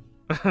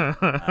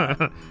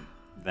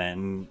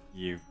 Then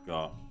you've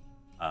got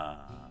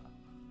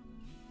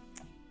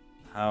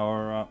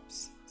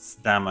power-ups,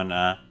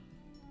 stamina,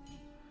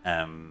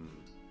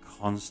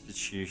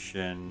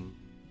 constitution.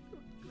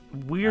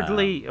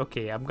 Weirdly,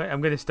 okay, I'm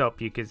going to stop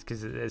you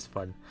because it is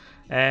fun.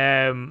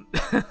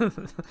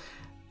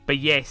 But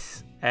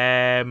yes,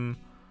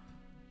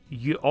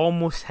 you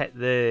almost hit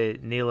the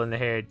nail on the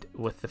head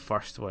with the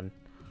first one.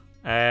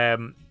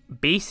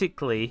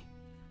 Basically,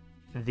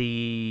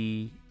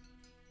 the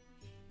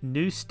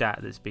new stat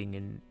that's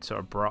being sort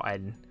of brought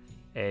in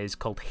is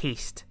called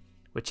haste,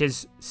 which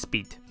is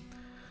speed.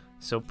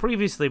 So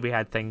previously we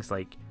had things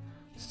like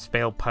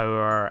spell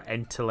power,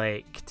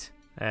 intellect,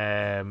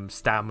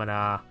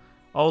 stamina,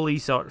 all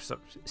these sorts of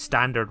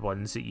standard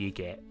ones that you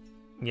get,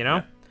 you know?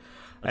 Yeah.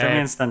 I don't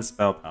understand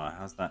spell power.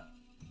 How's that?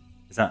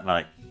 Is that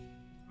like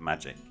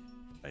magic,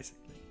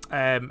 basically?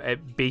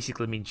 It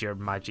basically means your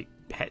magic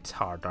hits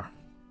harder.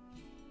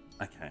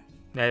 Okay.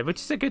 Which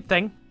is a good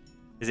thing.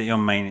 Is it your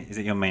main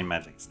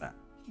magic stat?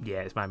 Yeah,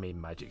 it's my main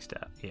magic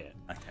stat. Yeah.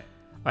 Okay.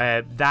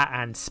 That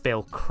and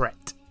spell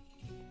crit.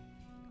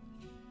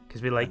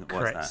 Because we like And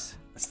what's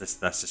crits.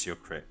 That's just your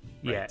crit.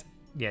 Yeah. rate.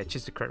 Yeah, it's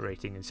just a crit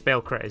rating. And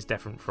spell crit is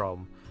different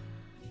from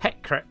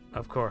hit crit,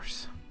 of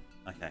course.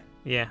 Okay.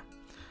 Yeah.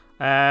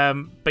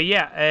 But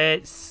yeah,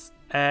 it's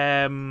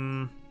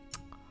the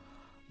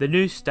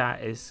new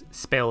stat is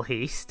spell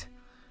haste.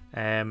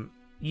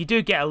 You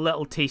do get a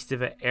little taste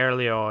of it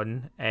early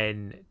on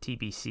in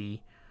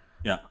TBC,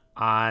 Yeah.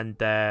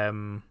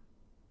 and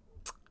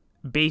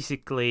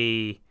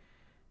basically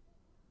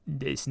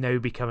it's now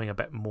becoming a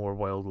bit more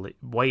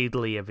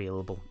widely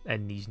available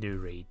in these new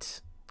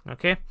raids.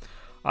 Okay,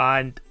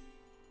 and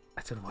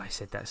I don't know why I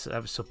said that.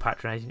 That was so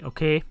patronising.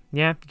 Okay,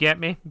 yeah, you get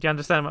me? Do you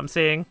understand what I'm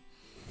saying?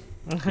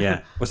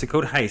 Yeah. What's it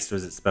called? Haste, or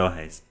is it spell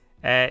haste?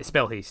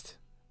 Spell haste.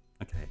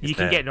 Okay. You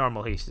can get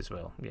normal haste as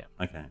well. Yeah.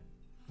 Okay.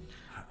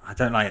 I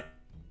don't like.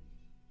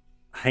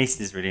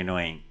 Haste is really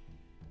annoying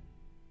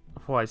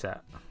Why is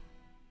that?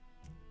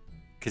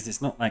 because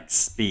it's not like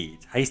speed.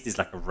 Haste is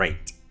like a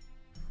rate,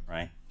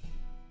 right?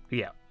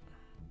 Yeah.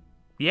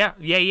 Yeah.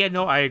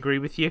 No, I agree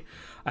with you.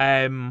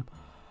 I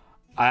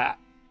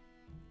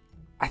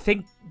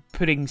think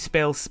putting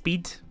spell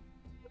speed.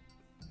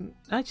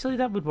 Actually,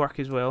 that would work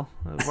as well.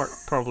 It would work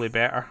probably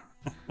better.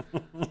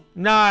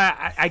 No,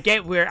 I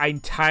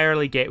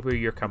entirely get where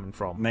you're coming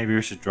from. Maybe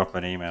we should drop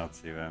an email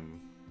to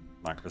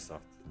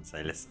Microsoft and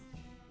say, listen,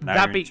 now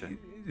That'd you're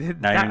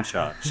in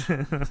charge.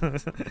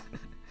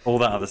 All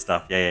that other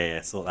stuff,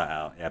 yeah, sort that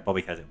out. Yeah,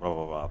 Bobby has it, blah,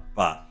 blah, blah.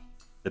 But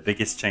the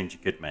biggest change you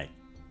could make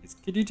is,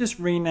 could you just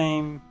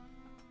rename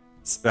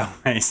spell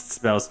haste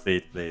spell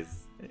speed, please?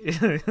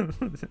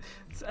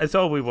 That's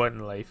all we want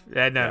in life.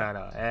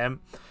 No.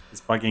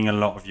 It's bugging a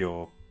lot of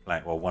your,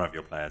 one of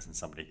your players and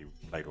somebody who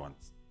played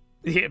once.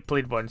 Yeah,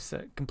 played once,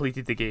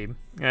 completed the game.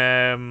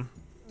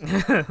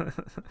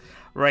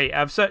 Right,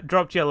 I've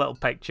dropped you a little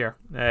picture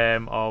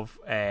of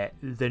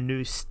the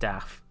new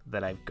staff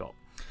that I've got,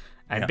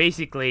 and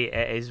basically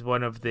it is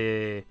one of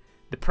the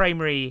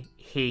primary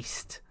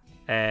haste.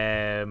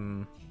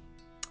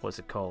 What's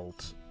it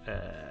called?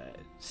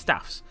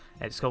 Staffs.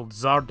 It's called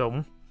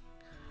Zardom,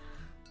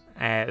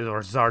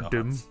 or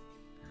Zardum.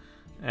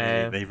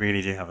 They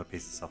really do have a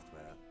piece of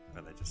software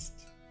where they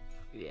just.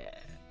 Yeah,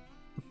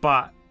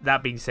 but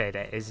that being said,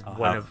 it is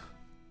one of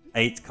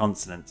 8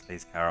 consonants,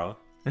 please, Carol.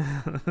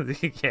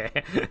 Yeah,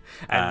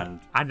 and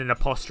an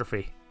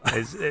apostrophe.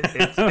 It's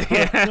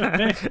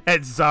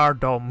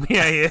Zardom.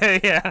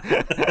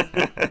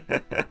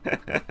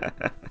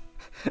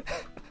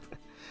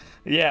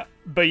 Yeah.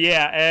 But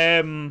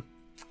yeah,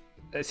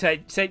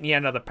 sent you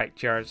another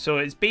picture. So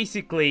it's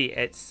basically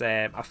a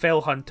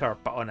fell hunter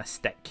but on a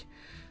stick,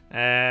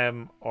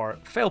 or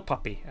fell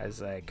puppy,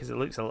 as because it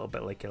looks a little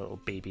bit like a little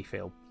baby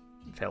fell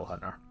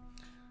hunter.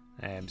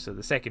 So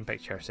the second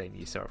picture I sent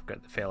you sort of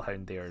got the fell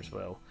hound there as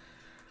well.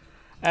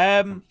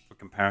 For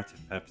comparative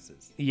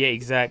purposes. Yeah,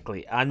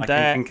 exactly. And I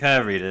can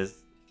concur,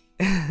 readers,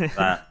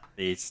 that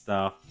the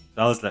staff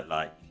does look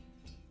like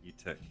you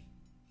took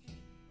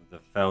the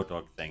fell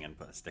dog thing and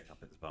put a stick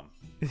up its bum.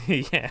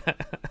 Yeah.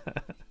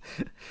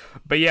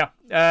 But yeah,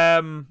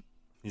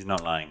 he's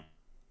not lying.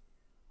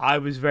 I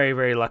was very,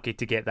 very lucky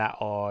to get that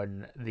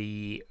on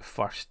the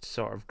first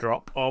sort of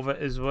drop of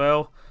it as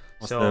well.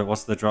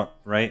 What's the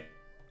drop rate?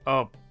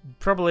 Oh,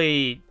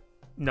 probably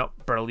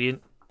not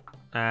brilliant.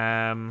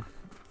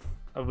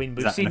 I mean,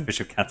 we've seen an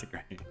official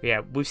category.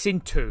 Yeah, we've seen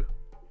 2,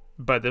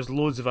 but there's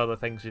loads of other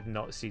things we've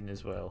not seen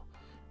as well.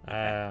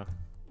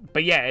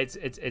 But yeah,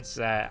 it's.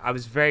 I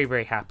was very,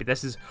 very happy.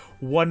 This is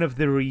one of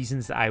the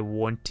reasons that I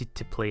wanted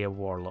to play a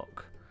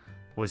warlock,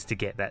 was to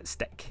get that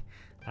stick,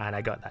 and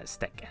I got that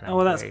stick.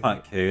 And that's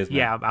quite cool, isn't it?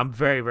 Yeah, I'm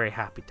very, very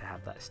happy to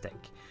have that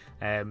stick.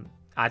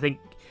 I think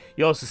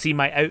you also see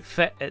my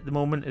outfit at the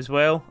moment as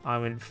well.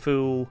 I'm in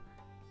full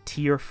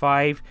tier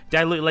 5. Do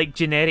I look like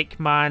generic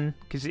man?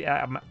 Because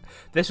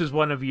this was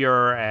one of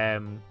your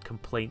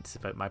complaints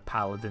about my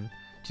paladin.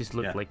 Just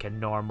looked like a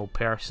normal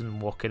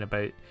person walking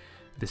about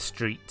the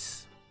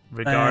streets,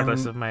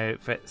 regardless of my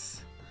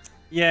outfits.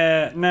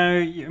 Yeah, no,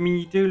 I mean,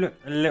 you do look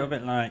a little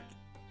bit like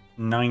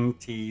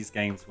 90s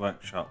Games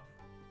Workshop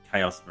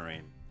Chaos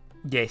Marine.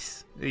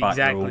 Yes, but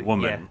exactly. You're a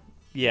woman,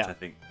 yeah. Which I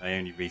think they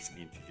only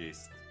recently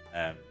introduced.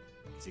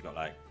 Because you got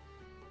like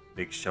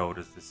big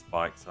shoulders with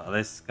spikes. Are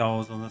there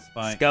skulls on the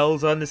spikes?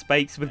 Skulls on the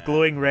spikes with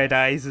glowing red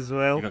eyes as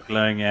well. You got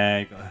glowing, you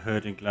got a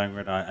hood and glowing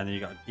red eye, and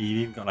then you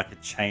even got like a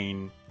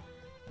chain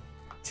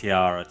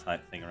tiara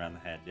type thing around the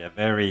head. Yeah,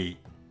 very,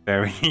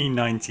 very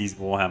 90s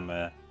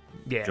Warhammer.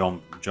 Yeah.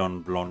 John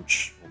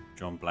Blanche or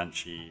John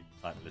Blanchy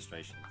type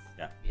illustrations.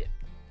 Yeah.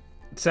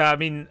 So I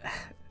mean,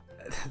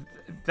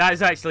 that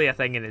is actually a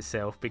thing in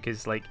itself,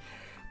 because like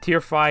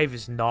tier 5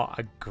 is not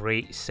a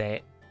great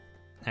set.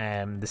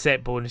 The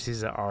set bonuses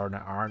that are on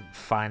it aren't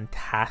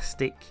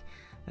fantastic.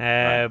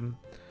 Right.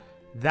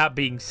 That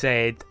being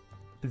said,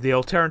 the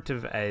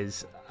alternative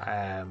is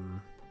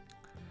some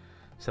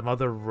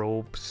other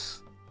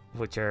robes,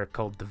 which are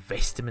called the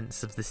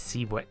Vestments of the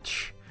Sea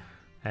Witch,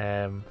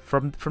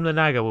 from the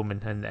Naga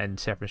woman in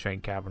Serpent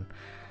Shrine Cavern.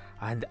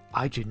 and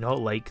I do not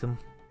like them.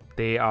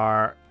 They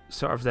are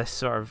sort of this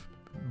sort of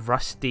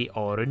rusty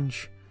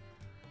orange,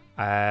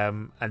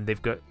 and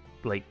they've got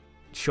like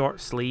short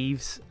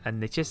sleeves,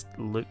 and they just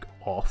look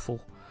awful.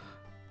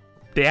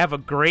 They have a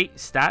great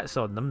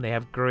stats on them. They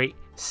have great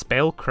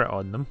spell crit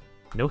on them.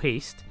 No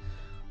haste.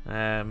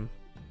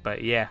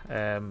 But yeah,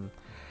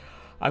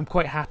 I'm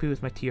quite happy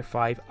with my tier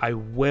 5. I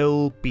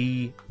will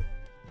be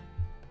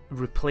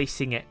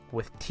replacing it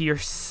with tier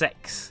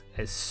 6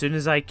 as soon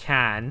as I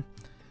can,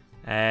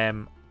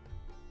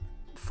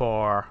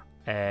 for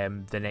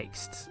the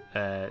next,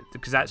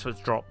 because that's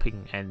what's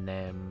dropping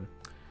in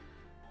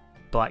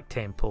Black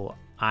Temple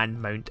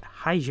and Mount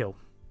Hyjal,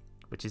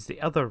 which is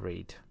the other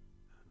raid.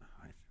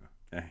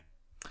 Okay.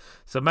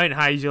 So Mount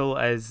Hyjal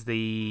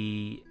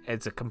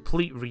is a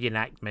complete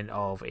reenactment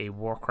of a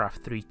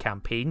Warcraft 3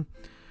 campaign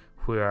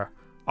where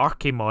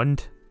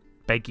Archimonde,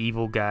 big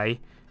evil guy,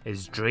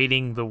 is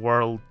draining the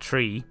world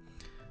tree,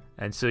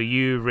 and so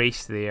you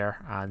race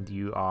there, and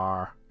you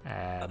are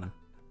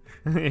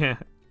yeah,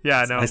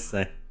 I know. I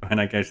say when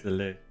I go to the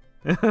loo.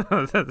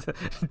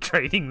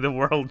 Draining the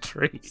world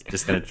tree.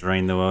 Just gonna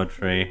drain the world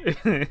tree.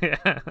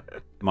 Yeah.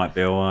 Might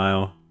be a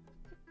while.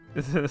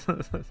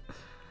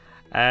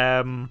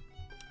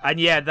 And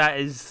yeah, that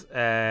is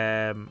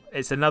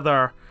it's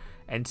another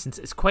instance.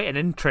 It's quite an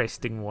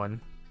interesting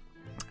one.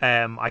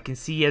 I can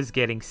see us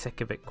getting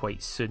sick of it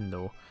quite soon,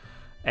 though.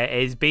 It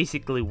is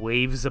basically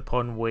waves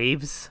upon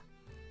waves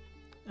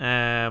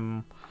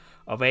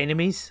of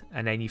enemies,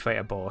 and then you fight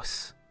a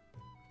boss.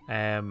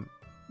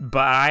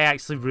 But I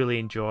actually really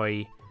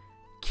enjoy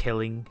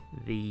killing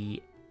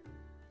the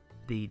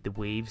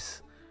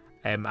waves,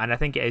 and I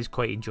think it is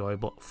quite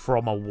enjoyable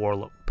from a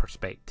warlock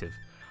perspective.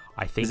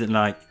 I think. Is it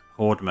like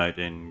Horde mode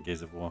in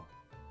Gears of War?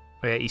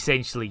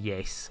 Essentially,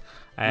 yes.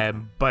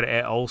 But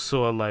it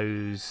also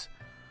allows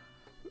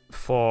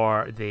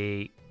for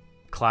the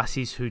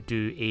classes who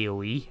do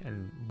AoE,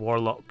 and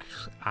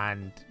warlocks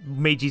and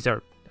mages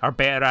are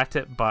better at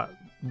it, but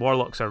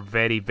warlocks are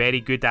very,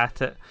 very good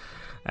at it.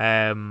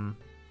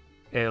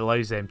 It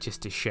allows them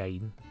just to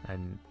shine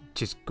and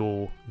just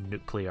go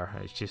nuclear.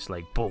 It's just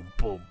like boom,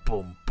 boom,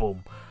 boom,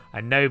 boom.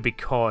 And now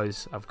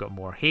because I've got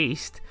more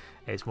haste,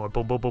 it's more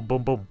boom, boom, boom,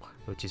 boom, boom,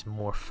 which is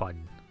more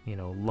fun. You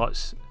know,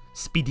 lots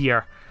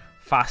speedier,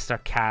 faster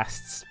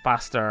casts,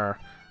 faster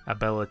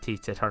ability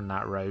to turn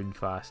that round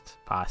fast.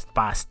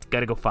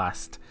 Gotta go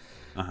fast.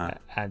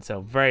 And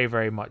so very,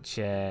 very much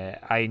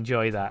I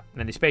enjoy that,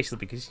 and especially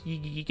because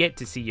you get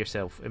to see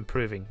yourself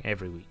improving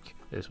every week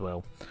as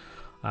well.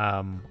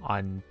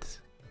 And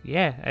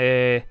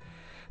yeah,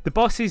 the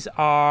bosses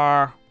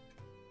are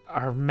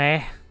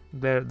meh.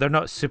 They're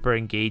not super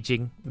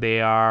engaging.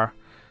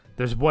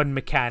 There's one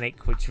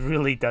mechanic which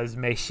really does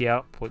mess you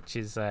up, which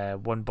is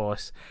one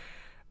boss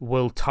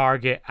will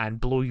target and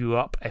blow you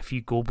up if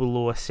you go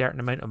below a certain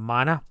amount of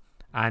mana.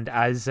 And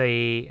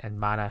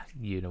mana,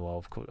 you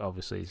know,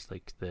 obviously is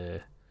like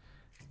the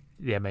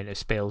amount of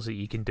spells that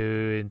you can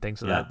do and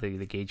things like that.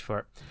 The gauge for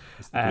it.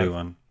 It's the blue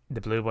one.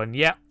 The blue one,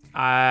 yeah.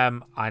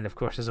 And of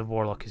course, as a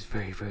warlock, it's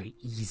very, very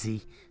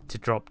easy to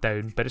drop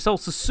down, but it's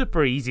also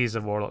super easy as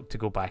a warlock to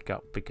go back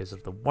up because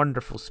of the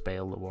wonderful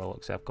spell that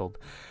warlocks have called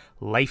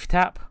Life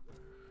Tap.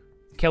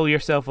 Kill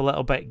yourself a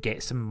little bit,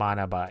 get some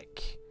mana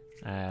back,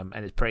 and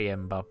it's pretty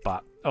imba.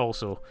 But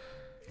also,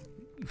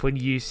 when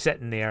you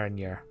sitting there and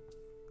you're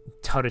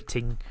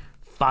turreting,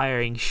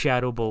 firing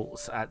shadow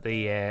bolts at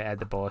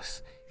the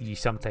boss, you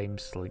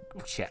sometimes like,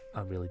 oh shit,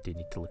 I really do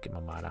need to look at my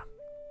mana.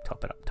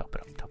 Top it up.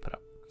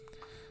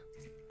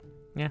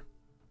 Yeah.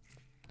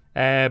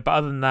 But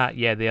other than that,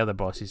 yeah, the other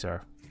bosses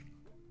are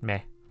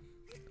meh.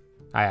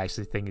 I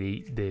actually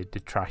think the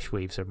trash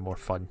waves are more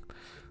fun.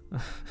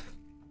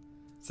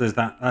 So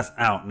that's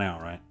out now,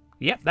 right?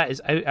 Yep, that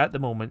is out at the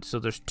moment. So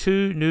there's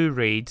 2 new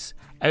raids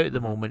out at the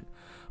moment: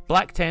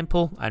 Black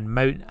Temple and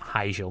Mount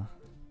Hyjal,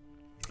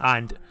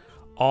 and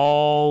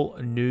all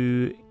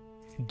new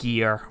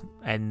gear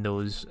in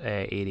those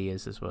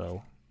areas as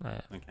well.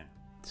 Okay.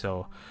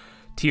 So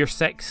tier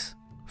 6,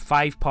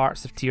 5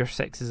 parts of tier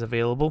 6 is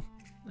available,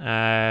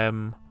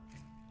 and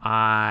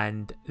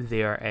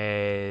there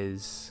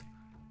is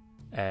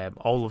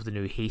all of the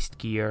new haste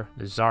gear.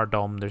 There's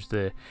Zardom, there's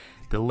the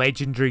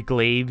legendary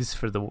glaives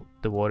for the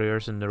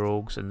warriors and the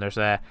rogues, and there's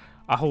a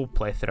whole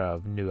plethora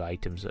of new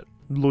items that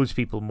loads of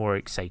people more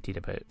excited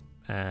about.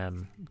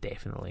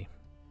 Definitely.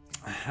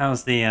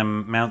 How's the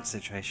mount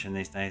situation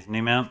these days?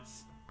 New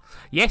mounts?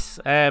 Yes,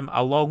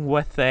 along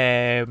with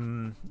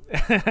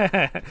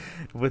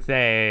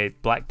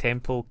Black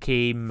Temple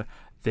came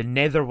the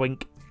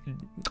Netherwing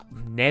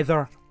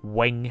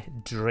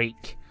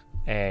Drake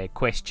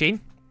quest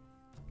chain,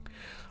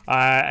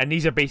 and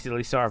these are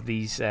basically sort of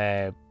these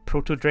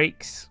proto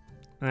drakes.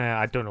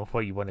 I don't know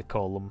what you want to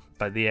call them,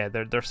 but yeah,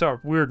 they're sort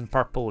of weird and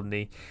purple, and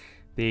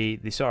they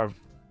sort of,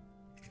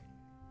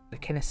 they're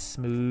kind of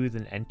smooth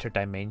and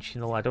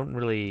interdimensional. I don't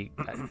really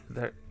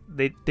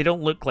they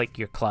don't look like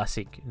your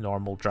classic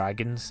normal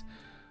dragons.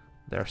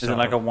 Is it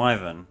like a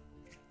wyvern?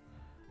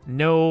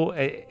 No,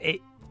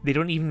 they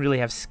don't even really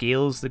have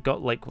scales. They've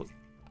got like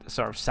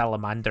sort of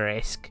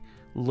salamander-esque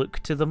look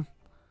to them.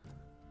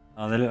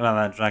 Oh, they look like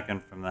that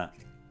dragon from that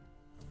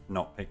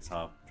not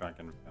Pixar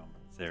dragon film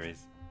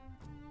series.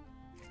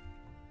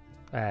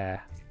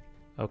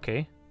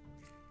 Okay.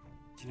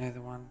 Do you know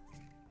the one?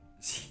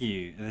 It's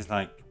huge. There's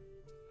like...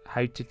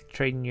 How to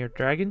Train Your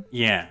Dragon?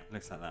 Yeah,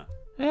 looks like that.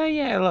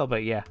 Yeah, a little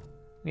bit, yeah.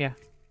 Yeah,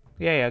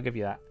 I'll give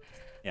you that.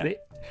 Yeah.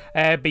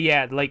 But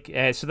yeah, like,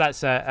 so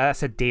that's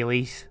a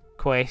dailies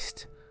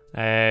quest.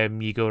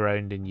 You go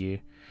around and you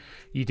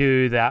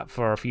do that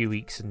for a few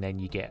weeks, and then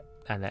you get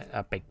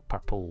a big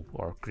purple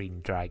or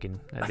green dragon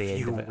at the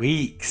end of it. A few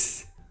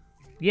weeks?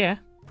 Yeah.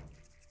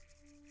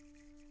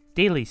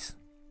 Dailies.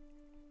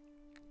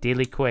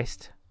 Daily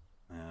quest.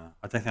 Yeah,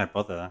 I don't think I'd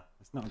bother.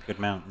 It's not a good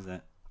mount, is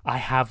it? I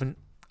haven't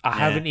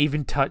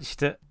even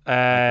touched it.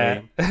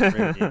 Really?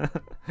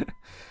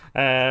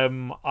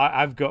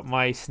 I've got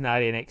my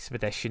Cenarian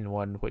Expedition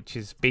one, which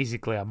is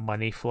basically a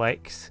money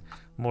flex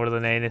more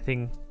than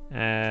anything.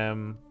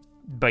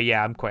 But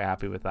yeah, I'm quite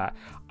happy with that.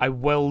 I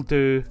will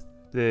do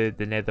the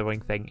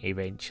Netherwing thing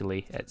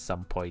eventually at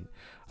some point.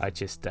 I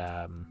just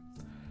I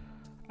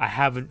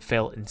haven't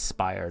felt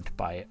inspired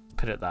by it.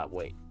 Put it that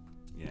way.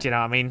 Yeah. Do you know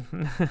what I mean?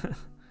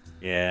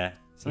 Yeah.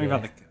 Something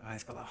about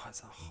it's got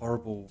it's a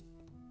horrible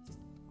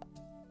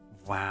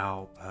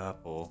wow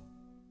purple.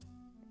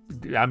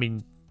 I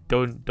mean,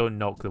 don't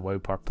knock the WoW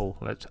purple.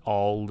 That's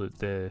all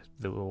the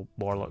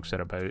warlocks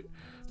are about.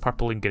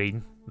 Purple and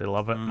green, they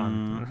love it,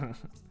 man.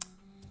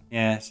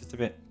 Yeah, it's just a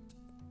bit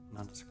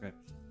nondescript.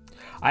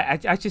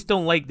 I just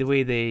don't like the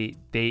way they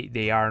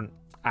aren't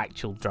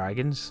actual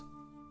dragons.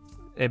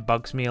 It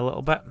bugs me a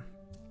little bit.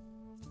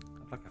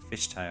 Like a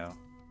fishtail.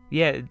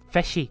 Yeah,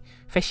 fishy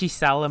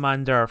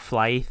salamander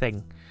fly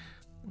thing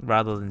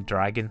rather than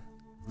dragon.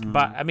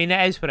 But I mean,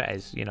 it is what it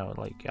is. You know,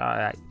 like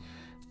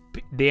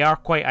they are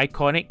quite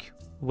iconic,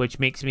 which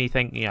makes me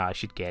think, yeah, I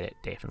should get it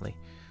definitely.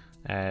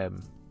 But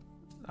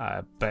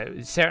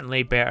it's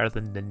certainly better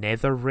than the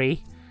Nether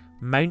Ray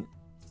mount.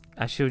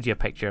 I showed you a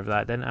picture of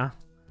that, didn't I? I'm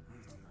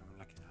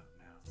looking up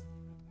now.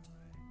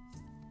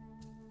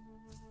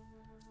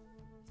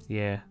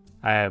 Yeah.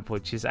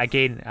 Which is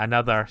again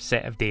another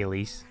set of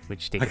dailies,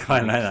 which take. I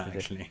quite like that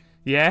actually.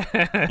 Yeah.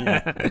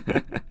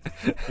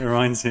 It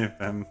reminds me of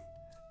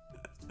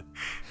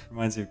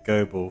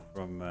Goebel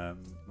from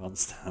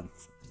Monster Hunter.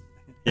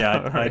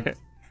 Yeah, Right.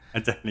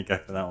 I'd definitely go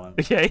for that one.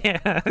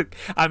 Yeah.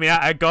 I mean,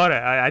 I got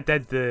it. I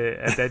did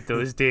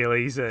those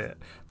dailies,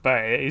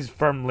 but it is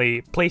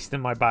firmly placed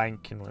in my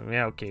bank. And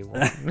yeah, okay.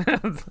 Well.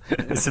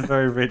 It's a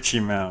very Richie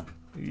mount.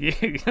 Yeah.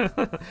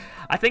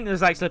 I think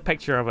there's actually a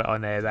picture of it on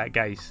that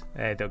guy's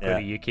Don't Go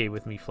to UK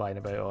with me flying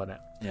about on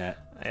it. Yeah.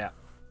 Yeah.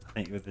 I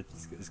think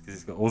it's because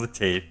it's got all the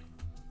teeth,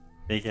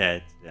 big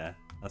head. Yeah,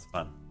 that's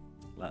fun.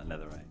 Like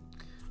another right.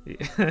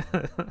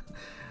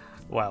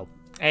 Well,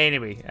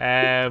 anyway,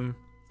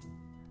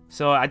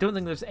 so I don't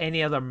think there's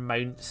any other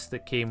mounts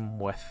that came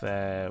with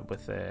that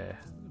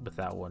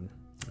one.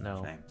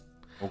 No. Same.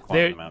 All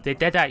quite the They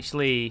did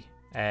actually,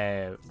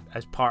 as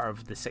part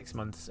of the 6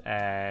 months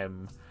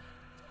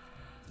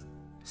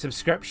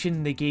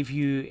subscription, they gave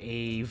you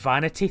a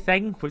vanity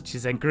thing, which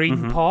is a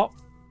green pot,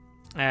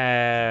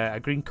 a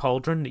green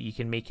cauldron that you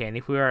can make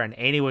anywhere, and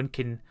anyone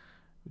can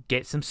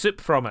get some soup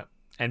from it.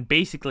 And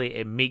basically,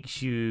 it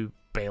makes you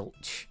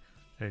belch,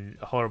 and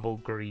horrible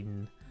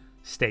green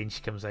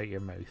stench comes out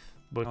your mouth,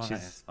 which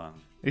is fun.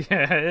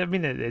 Yeah, I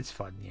mean it's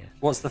fun. Yeah.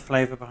 What's the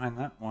flavour behind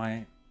that?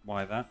 Why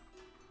that?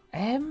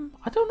 I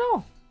don't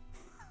know.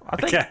 I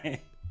think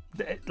Okay.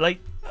 like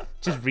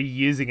just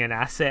reusing an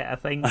asset, I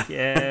think.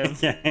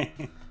 Okay.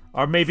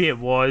 Or maybe it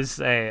was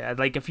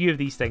like a few of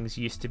these things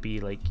used to be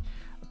like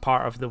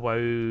part of the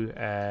WoW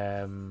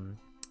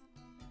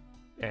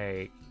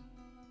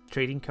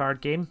trading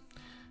card game.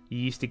 You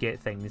used to get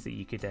things that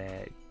you could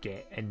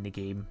get in the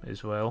game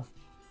as well.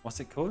 What's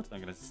it called? I'm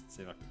gonna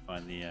see if I can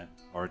find the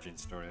origin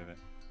story of it.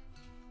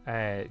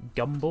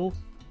 Gumble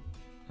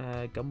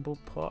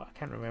pot. I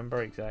can't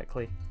remember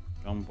exactly.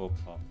 Gumbo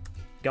pot.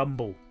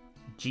 Gumble.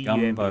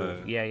 Gumbo.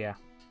 Gumbo. Yeah.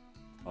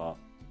 Pot.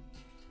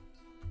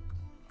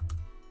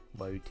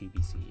 WoW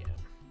TBC. Yeah.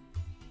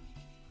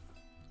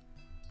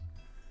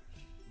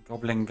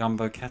 Goblin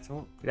Gumbo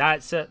kettle.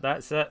 That's it.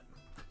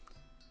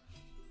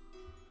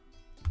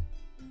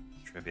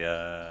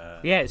 Trivia.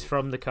 Yeah, it's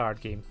from the card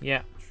game.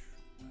 Yeah.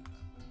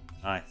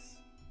 Nice.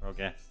 Well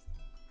guessed.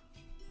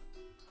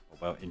 Or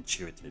well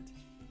intuited.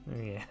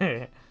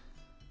 Yeah.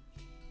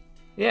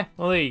 Yeah.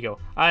 Well, there you go.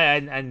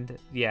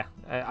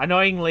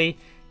 Annoyingly,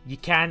 you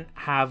can't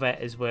have it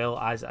as well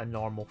as a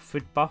normal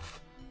food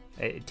buff.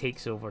 It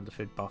takes over the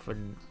food buff,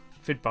 and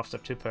food buffs are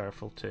too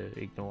powerful to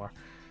ignore.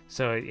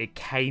 So it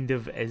kind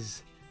of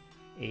is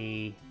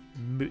a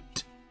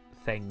moot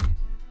thing.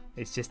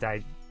 It's just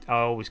I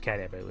always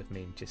carry it about with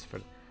me just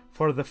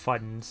for the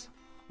funds.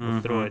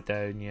 We'll throw it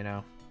down, you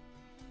know.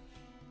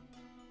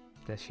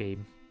 It's a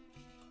shame.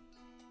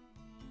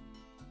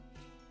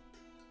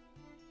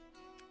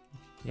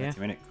 Yeah.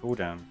 20-minute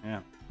cooldown. Yeah.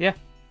 Yeah.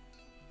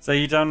 So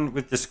you're done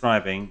with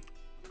describing,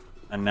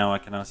 and now I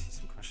can ask you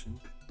some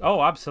questions.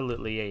 Oh,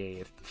 absolutely.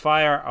 Yeah.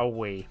 Fire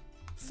away.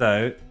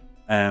 So,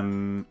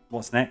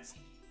 what's next?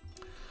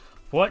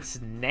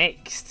 What's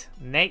next?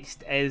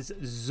 Next is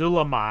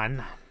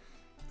Zulaman.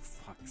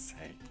 Fuck's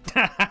sake.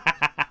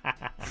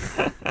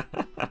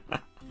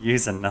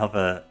 Use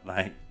another,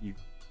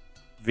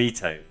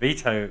 veto.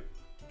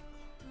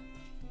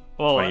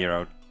 Well,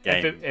 20-year-old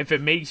game. if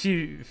it makes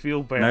you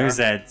feel better. No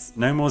Zs,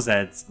 no more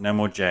Zs, no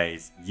more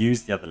Js.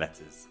 Use the other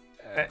letters.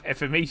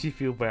 If it makes you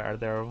feel better,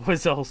 there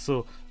was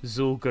also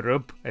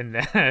Zul'Gurub in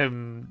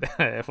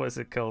what's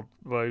it called?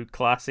 WoW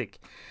Classic.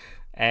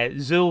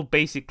 Zul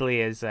basically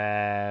is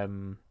a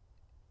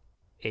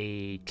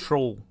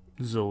troll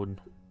zone.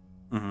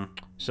 Mm-hmm.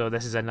 So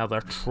this is another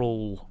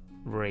troll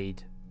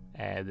raid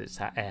that's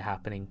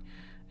happening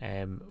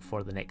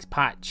for the next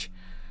patch.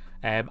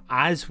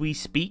 As we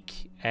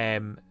speak,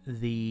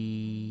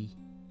 the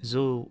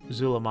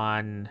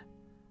Zulaman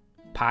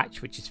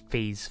patch, which is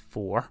Phase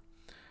 4,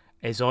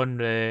 is on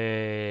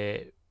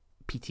the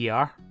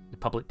PTR, the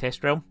public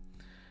test realm,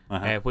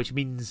 which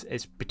means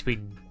it's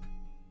between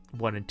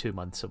 1 and 2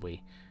 months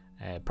away,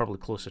 probably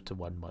closer to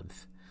 1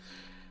 month,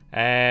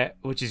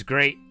 which is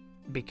great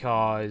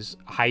because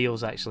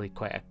Hyle's actually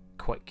quite a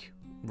quick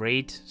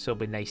raid, so it'll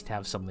be nice to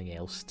have something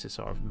else to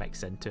sort of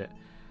mix into it.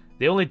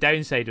 The only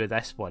downside with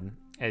this one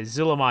is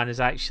Zulaman is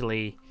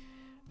actually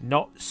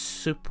not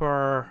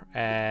super...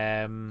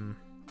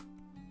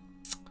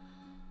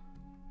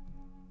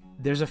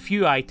 there's a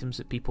few items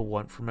that people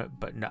want from it,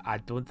 but no, I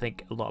don't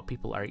think a lot of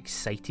people are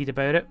excited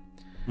about it,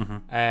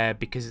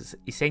 because it's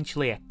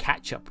essentially a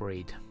catch-up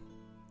raid.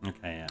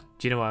 Okay, yeah.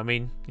 Do you know what I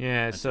mean?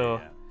 Yeah,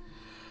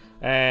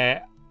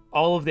 Yeah.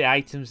 all of the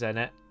items in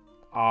it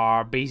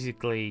are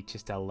basically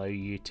just to allow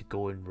you to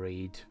go and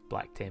raid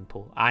Black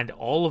Temple, and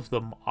all of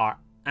them are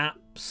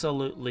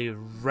absolutely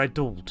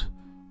riddled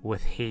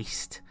with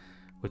haste,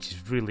 which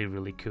is really,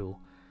 really cool.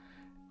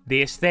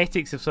 The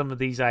aesthetics of some of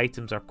these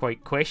items are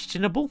quite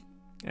questionable.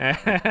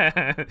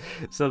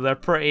 So they're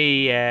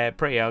pretty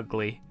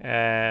ugly,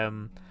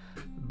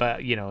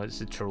 but you know, it's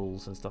the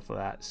trolls and stuff like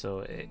that,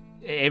 so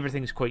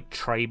everything's quite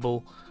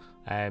tribal.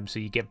 So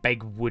you get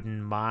big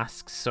wooden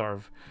masks, sort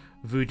of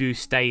voodoo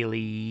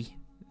styley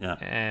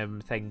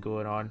thing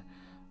going on.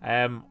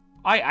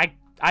 I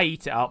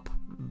eat it up,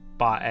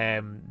 but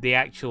the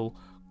actual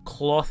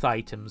cloth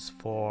items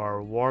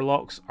for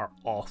warlocks are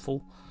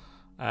awful.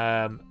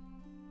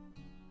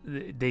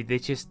 They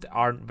just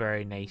aren't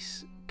very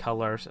nice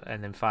colours,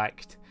 and in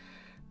fact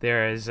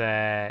there is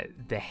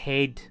the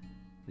head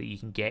that you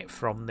can get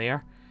from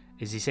there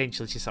is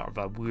essentially just sort of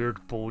a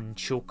weird bone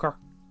choker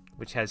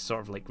which has sort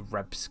of like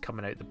ribs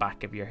coming out the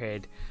back of your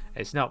head.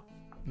 It's not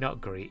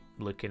great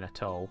looking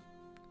at all.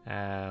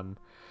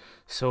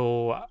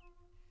 So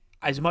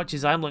as much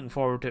as I'm looking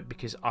forward to it,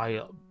 because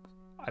I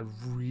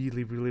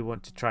really, really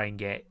want to try and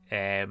get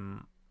a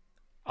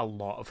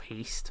lot of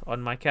haste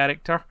on my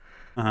character.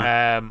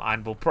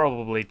 And we'll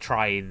probably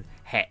try and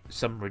hit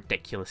some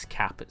ridiculous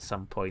cap at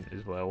some point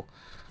as well.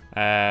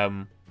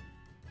 I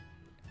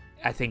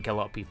think a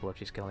lot of people are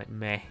just kind of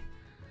like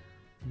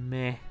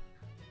meh.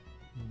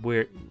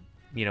 We're,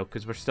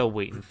 because we're still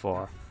waiting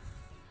for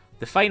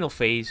the final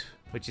phase,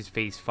 which is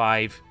Phase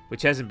 5,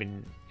 which hasn't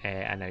been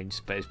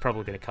announced, but it's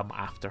probably going to come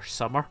after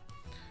summer.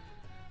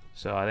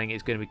 So I think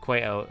it's going to be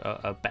quite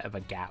a bit of a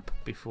gap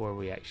before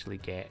we actually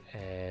get,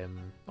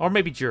 or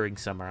maybe during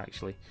summer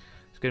actually.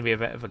 It's going to be a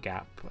bit of a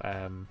gap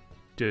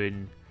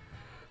doing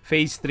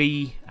Phase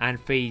 3 and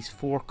Phase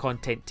 4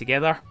 content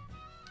together.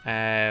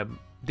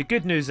 The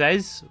good news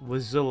is,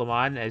 with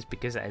Zulaman, is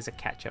because it is a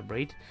catch-up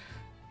raid,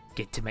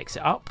 get to mix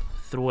it up,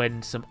 throw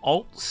in some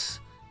alts,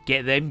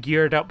 get them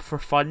geared up for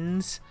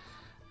funds,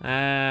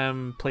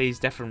 plays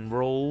different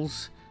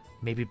roles,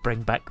 maybe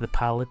bring back the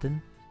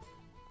Paladin.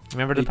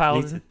 Remember the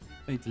Paladin?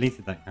 You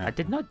deleted that character. I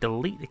did not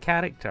delete the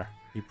character.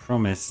 You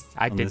promised.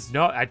 I did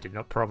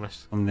not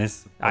promise. On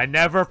this. I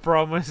never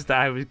promised that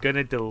I was going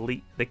to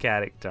delete the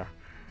character.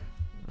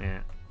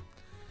 Yeah.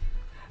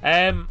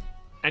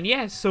 And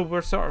yeah, so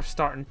we're sort of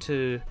starting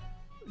to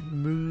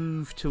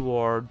move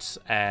towards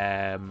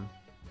the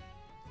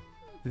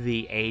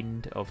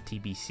end of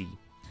TBC.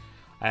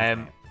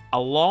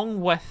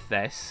 Along with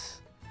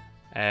this,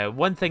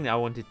 one thing that I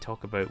wanted to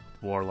talk about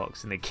with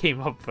Warlocks, and it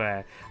came up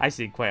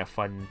actually in quite a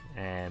fun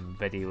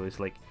video, is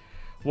like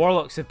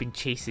Warlocks have been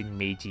chasing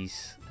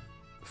mages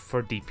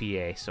for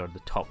DPS, or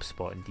the top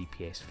spot in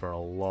DPS, for a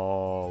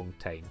long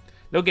time.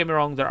 Don't get me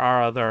wrong, there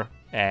are other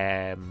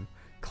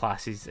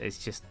classes.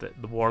 It's just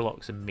that the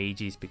Warlocks and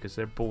mages, because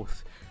they're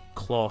both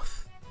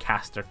cloth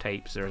caster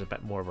types, there's a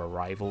bit more of a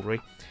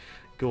rivalry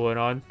going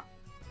on.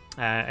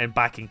 And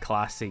back in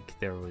Classic,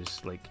 there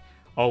was like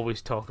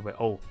always talk about,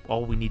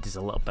 all we need is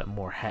a little bit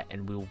more hit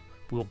and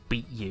we'll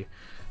beat you.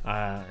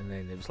 And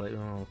then it was like,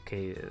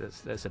 okay,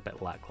 that's a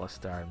bit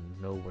lackluster,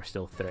 and no, we're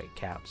still threat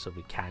capped, so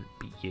we can't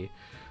beat you.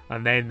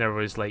 And then there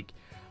was like,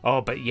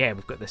 but yeah,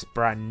 we've got this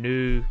brand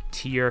new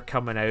tier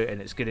coming out,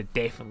 and it's going to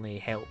definitely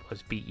help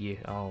us beat you.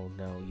 Oh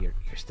no, you're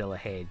still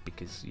ahead,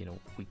 because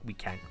we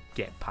can't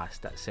get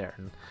past that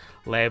certain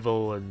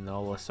level and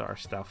all this sort of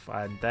stuff.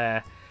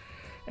 And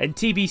In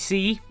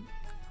TBC,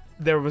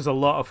 there was a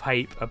lot of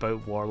hype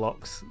about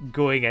Warlocks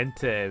going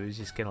into it. It was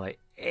just kind of like,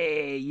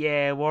 hey,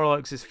 yeah,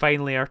 Warlocks is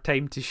finally our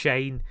time to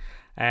shine.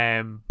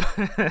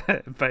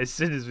 But as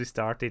soon as we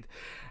started,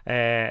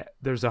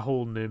 there's a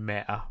whole new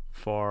meta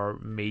for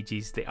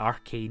mages, the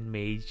Arcane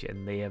Mage,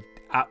 and they have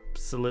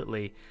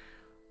absolutely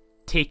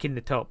taken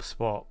the top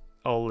spot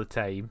all the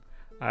time.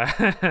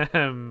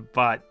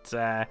 But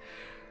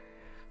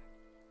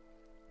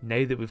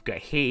now that we've got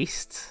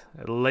haste,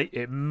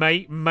 it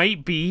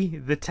might be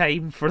the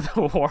time for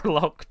the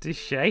Warlock to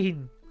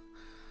shine.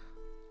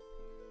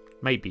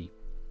 Might be.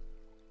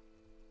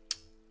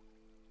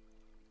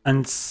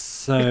 And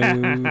so,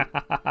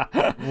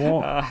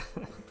 what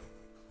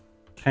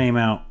came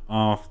out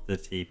after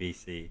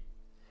TBC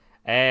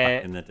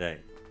back in the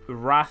day?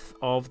 Wrath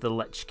of the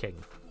Lich King.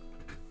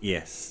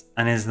 Yes,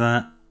 and has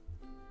there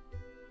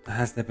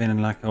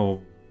been like a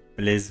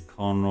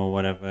BlizzCon or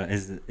whatever?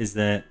 Has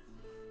there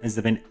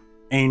been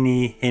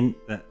any hint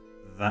that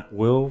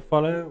will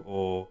follow,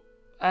 or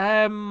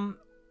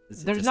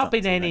there's not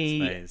been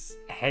any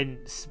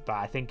hints, but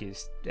I think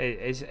it's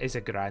a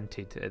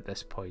granted at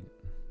this point.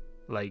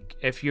 Like,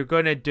 if you're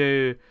gonna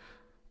do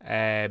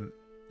the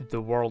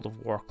World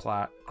of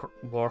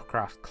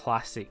Warcraft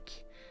Classic,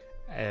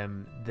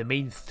 the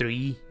main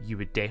three you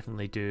would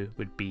definitely do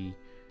would be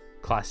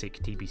Classic,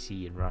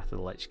 TBC, and Wrath of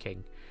the Lich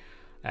King.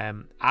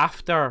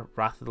 After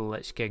Wrath of the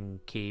Lich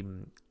King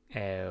came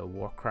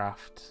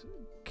Warcraft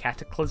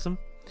Cataclysm,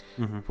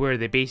 where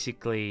they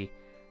basically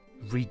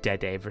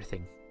redid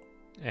everything.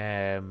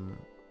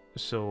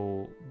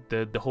 So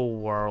the whole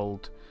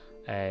world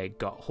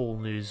got whole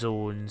new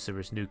zones. There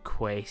was new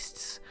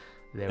quests.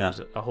 There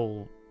was a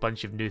whole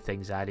bunch of new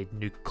things added.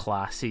 New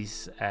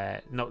classes,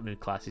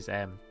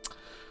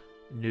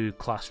 new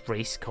class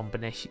race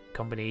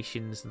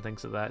combinations and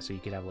things like that. So you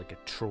could have like a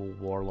troll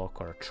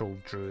warlock or a troll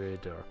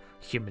druid or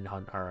human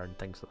hunter and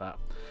things like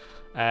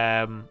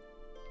that.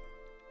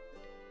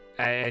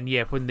 And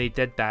yeah, when they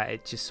did that,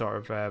 it just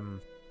sort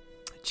of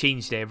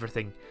changed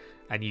everything.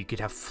 And you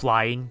could have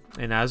flying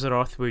in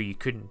Azeroth where you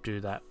couldn't do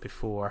that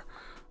before.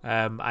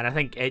 And I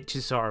think it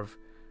just sort of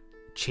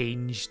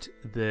changed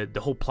the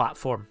whole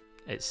platform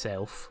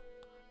itself.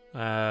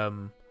 I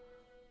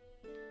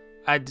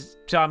would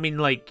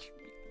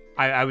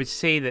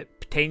say that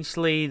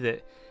potentially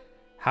that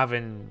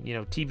having,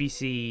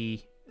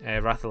 TBC,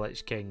 Wrath of the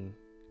Lich King,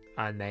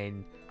 and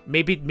then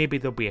maybe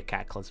there'll be a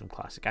Cataclysm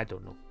Classic. I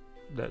don't know.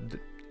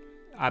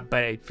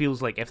 But it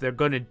feels like if they're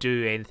going to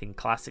do anything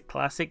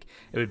classic,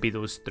 it would be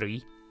those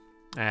three.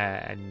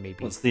 And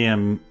maybe... What's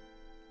the...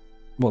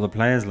 What are the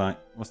players like?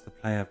 What's the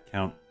player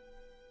count?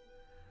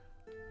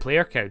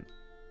 Player count?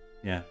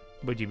 Yeah.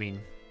 What do you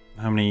mean?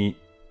 How many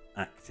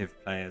active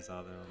players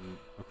are there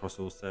across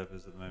all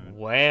servers at the moment?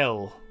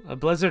 Well,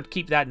 Blizzard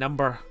keep that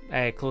number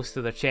close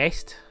to their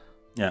chest.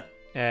 Yeah.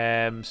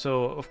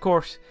 So, of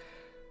course,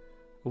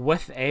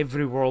 with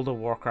every World of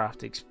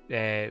Warcraft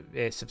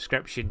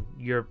subscription,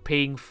 you're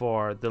paying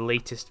for the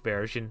latest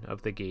version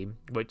of the game,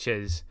 which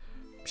is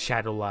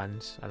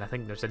Shadowlands, and I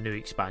think there's a new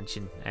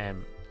expansion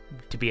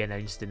to be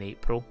announced in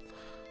April.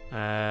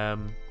 But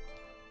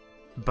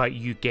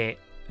you get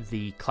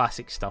the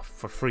classic stuff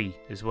for free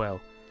as well.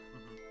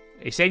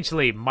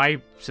 Essentially,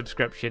 my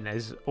subscription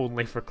is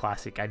only for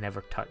classic. I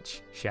never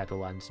touch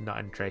Shadowlands, not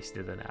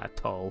interested in it at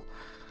all,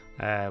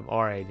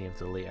 or any of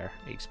the later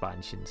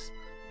expansions.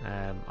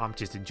 I'm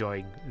just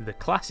enjoying the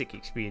classic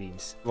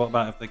experience. What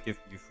about if they give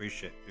you free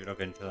shit? You log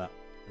into that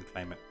and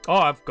claim it. Oh,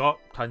 I've got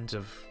tons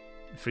of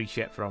free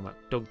shit from it.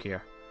 Don't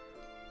care.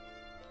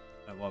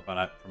 What about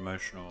like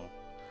promotional?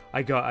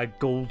 I got a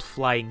gold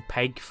flying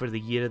pig for the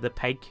Year of the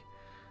Pig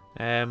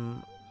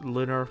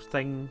lunar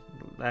thing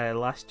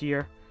last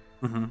year.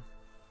 Mm-hmm.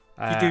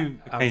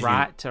 A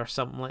rat or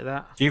something like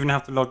that. Do you even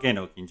have to log in,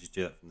 or can you just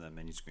do that from the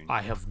menu screen?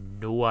 I have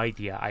no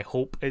idea. I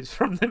hope it's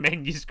from the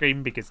menu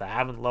screen because I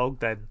haven't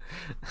logged in.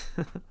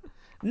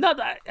 Not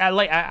that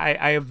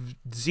I have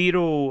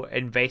zero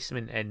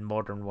investment in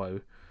modern WoW.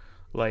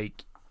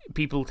 Like,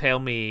 people tell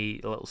me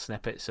little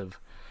snippets of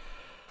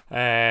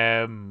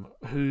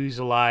who's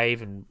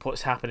alive and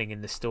what's happening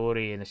in the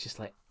story, and it's just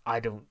like,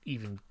 I don't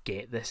even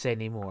get this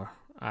anymore.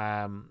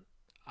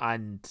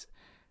 And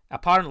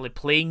apparently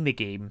playing the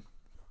game,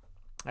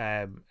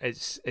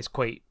 it's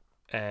quite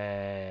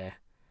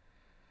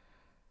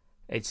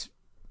it's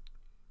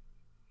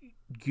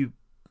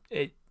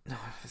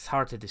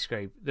hard to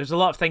describe. There's a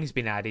lot of things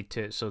being added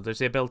to it. So there's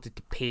the ability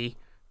to pay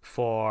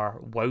for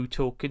WoW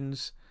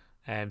tokens,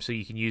 so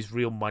you can use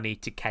real money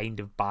to kind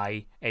of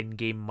buy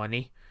in-game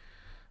money.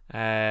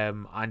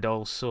 And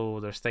also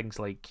there's things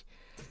like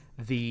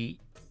the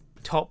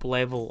top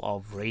level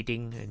of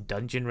raiding and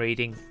dungeon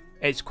raiding.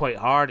 It's quite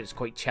hard, it's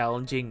quite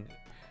challenging,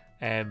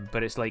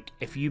 but it's like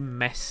if you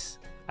miss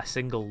a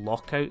single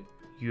lockout,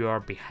 you are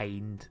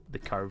behind the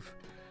curve.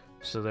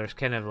 So there's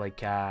kind of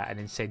like an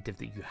incentive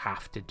that you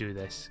have to do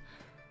this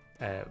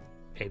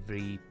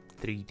every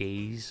 3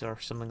 days or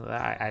something like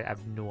that. I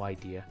have no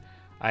idea,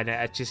 and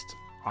I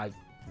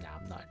nah,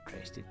 I'm not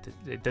interested.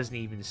 It doesn't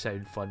even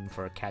sound fun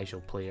for a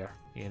casual player,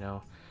 you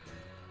know.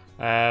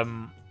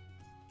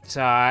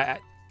 So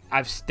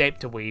I've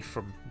stepped away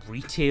from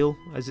retail,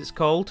 as it's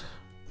called.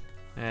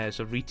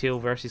 So retail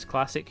versus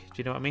classic. Do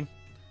you know what I mean?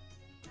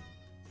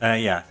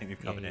 Yeah, I think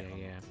we've covered it.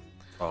 Yeah.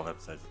 12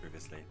 episodes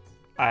previously.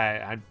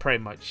 I'm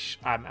pretty much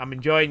I'm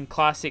enjoying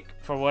classic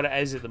for what it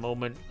is at the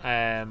moment.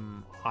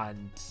 And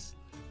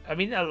I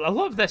mean, a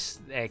lot of this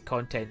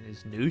content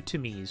is new to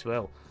me as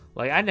well.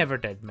 Like, I never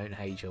did Mount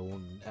Hyjal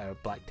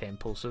and Black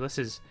Temple, so this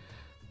is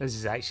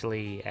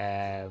actually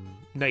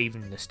not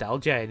even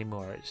nostalgia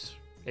anymore.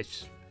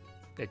 It's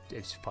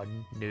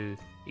fun new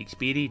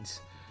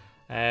experience,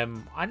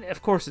 and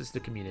of course it's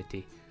the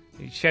community.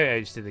 Shout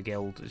outs to the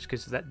guild,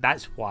 because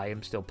that's why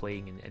I'm still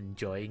playing and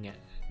enjoying it.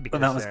 But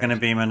that was going to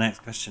be my next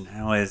question.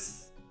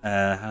 How's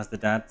the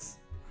dads?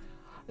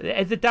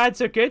 The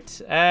dads are good.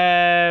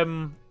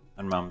 And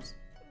mums.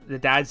 The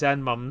dads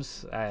and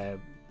mums.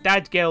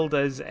 Dad guild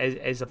is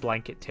a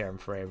blanket term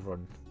for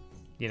everyone,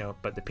 you know.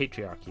 But the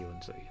patriarchy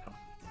owns it, you know.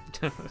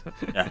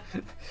 Yeah.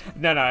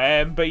 No.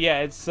 But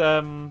yeah, it's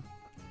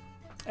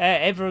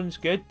everyone's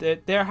good.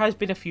 There has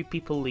been a few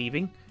people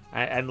leaving,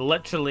 and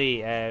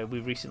literally,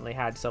 we recently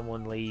had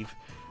someone leave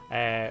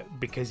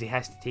because he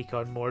has to take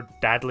on more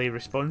dadly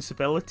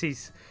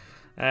responsibilities.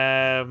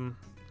 And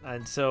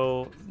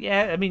so,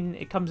 yeah, I mean,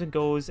 it comes and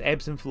goes,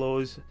 ebbs and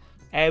flows.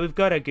 We've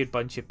got a good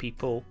bunch of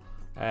people.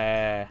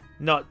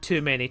 Not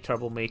too many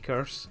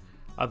troublemakers,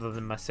 other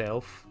than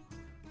myself.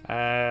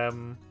 But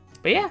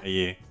yeah. Are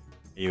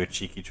you a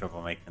cheeky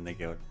troublemaker in the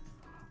guild?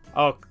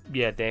 Oh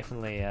yeah,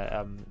 definitely.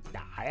 I'm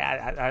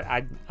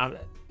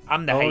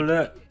the. Oh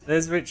look,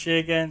 there's Richie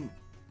again.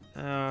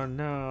 Oh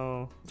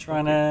no!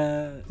 Trying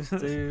to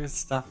do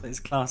stuff that his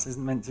class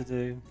isn't meant to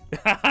do.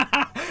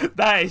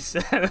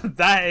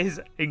 that is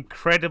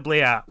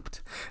incredibly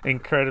apt.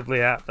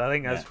 Incredibly apt. I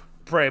think that's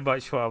pretty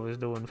much what I was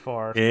doing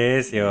for.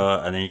 And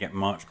then you get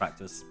marched back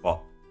to a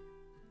spot,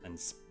 and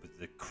with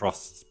the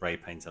cross spray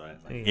painted on it.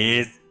 Like,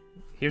 here's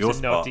a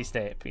spot. naughty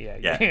step.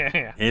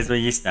 Yeah. Here's where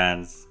you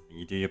stand, and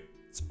you do your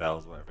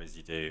spells, whatever it is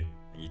you do,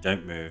 and you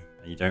don't move,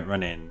 and you don't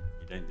run in,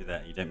 you don't do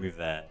that, you don't move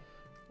there.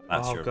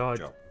 That's your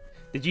job.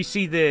 Did you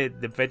see the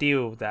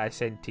video that I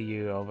sent to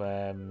you of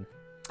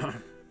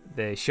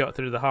the shot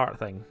through the heart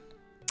thing?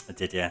 I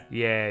did, yeah.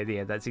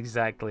 Yeah, that's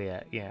exactly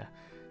it. Yeah.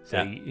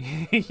 So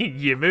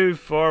you move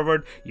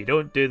forward, you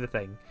don't do the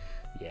thing.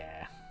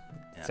 Yeah.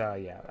 So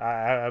yeah,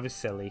 I was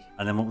silly.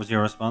 And then what was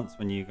your response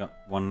when you got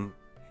one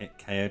hit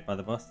KO'd by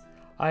the boss?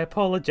 I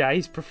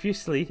apologised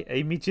profusely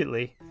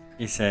immediately.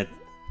 He said,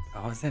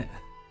 "Oh, was it?"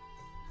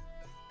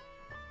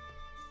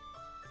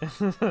 I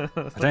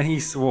don't think he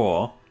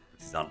swore,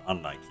 which is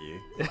unlike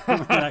you.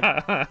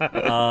 Like,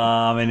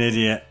 I'm an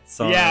idiot.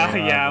 Sorry.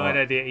 I'm an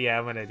idiot.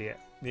 I'm an idiot.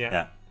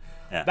 Yeah.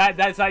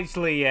 That's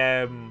actually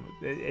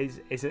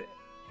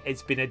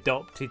it's been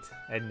adopted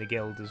in the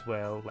guild as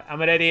well. Like,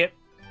 I'm an idiot.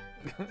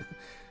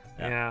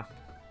 Yeah.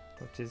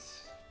 Which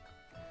is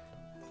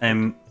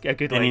a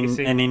good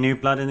legacy. Any new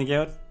blood in the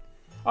guild?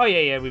 Oh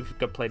yeah, we've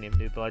got plenty of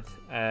new blood.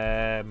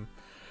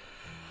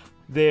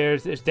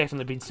 There's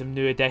definitely been some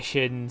new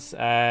additions.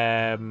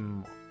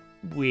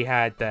 We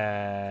had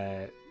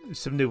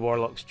some new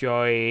warlocks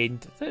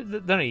joined. They're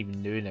not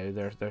even new now.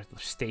 They're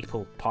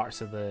staple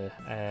parts of the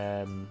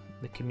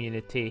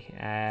community.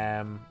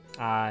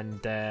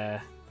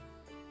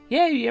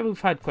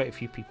 We've had quite a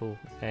few people,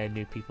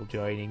 new people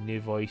joining,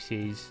 new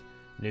voices,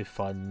 new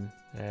fun.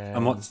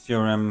 And what's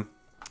your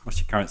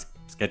current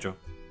schedule?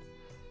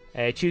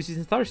 Tuesdays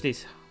and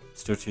Thursdays.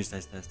 Still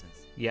Tuesdays,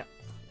 Thursdays. Yeah.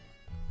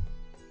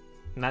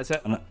 And that's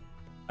it. And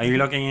are you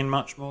logging in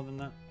much more than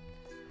that?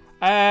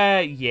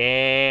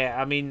 Yeah.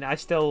 I mean, I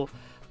still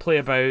play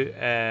about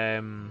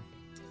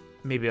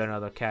maybe on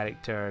other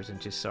characters and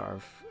just sort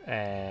of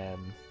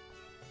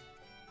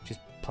just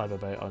play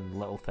about on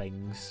little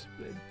things.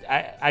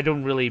 I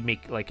don't really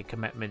make like a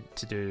commitment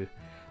to do.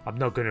 I'm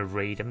not going to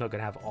raid. I'm not going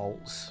to have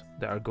alts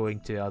that are going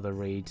to other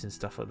raids and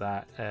stuff like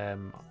that.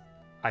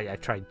 I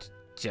tried to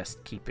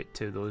just keep it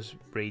to those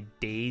raid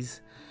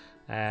days.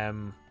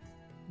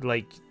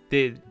 Like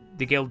the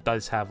guild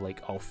does have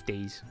like off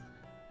days,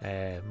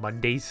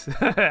 Mondays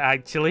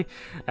actually,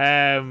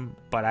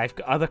 but I've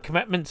got other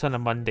commitments on a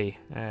Monday.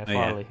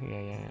 Farley.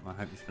 Yeah. Well,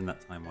 I hope you spend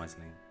that time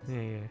wisely.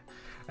 Yeah.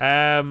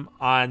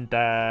 And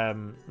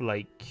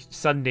like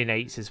Sunday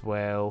nights as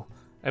well.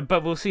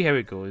 But we'll see how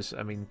it goes.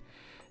 I mean,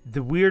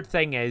 the weird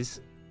thing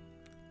is,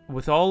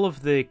 with all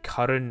of the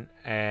current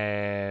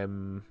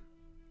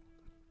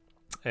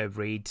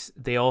raids,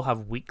 they all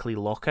have weekly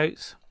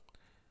lockouts.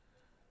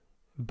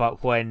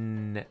 But what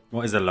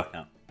is a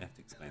lockout? You have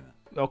to explain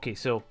that. Okay,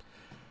 so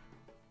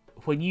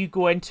when you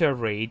go into a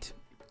raid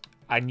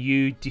and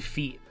you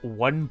defeat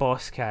one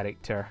boss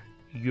character,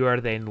 you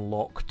are then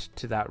locked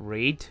to that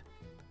raid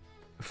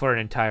for an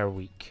entire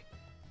week.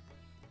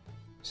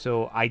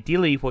 So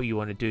ideally what you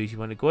want to do is you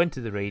want to go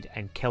into the raid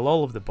and kill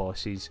all of the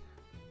bosses,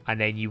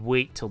 and then you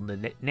wait till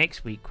the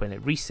next week when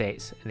it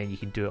resets, and then you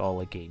can do it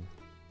all again.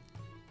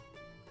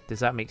 Does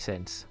that make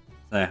sense?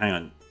 So hang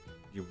on,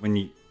 when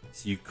you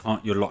So you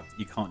can't. You're locked.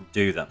 You can't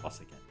do that boss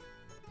again.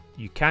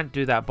 You can't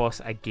do that boss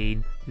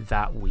again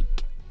that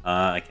week.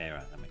 Okay,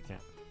 right. That makes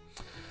sense.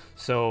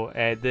 So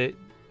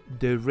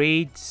the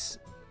raids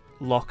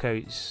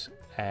lockouts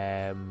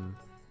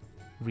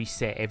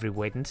reset every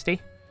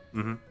Wednesday.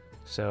 Mm-hmm.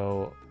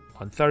 So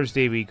on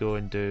Thursday we go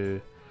and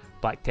do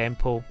Black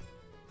Temple.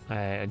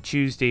 On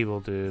Tuesday we'll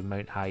do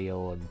Mount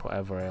Hyel and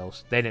whatever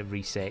else. Then it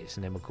resets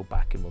and then we'll go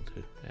back and we'll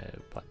do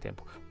Black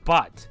Temple.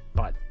 But,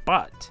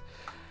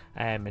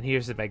 and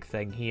here's the big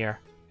thing here.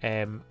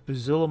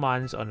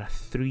 Zulaman's on a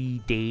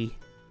 3-day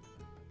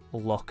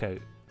lockout,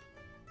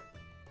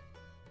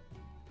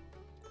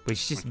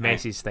 which just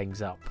messes things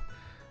up.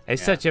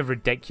 It's such a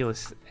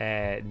ridiculous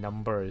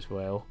number as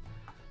well.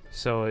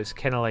 So it's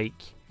kind of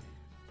like,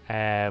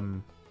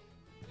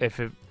 if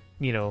it,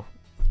 you know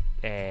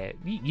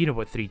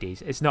what 3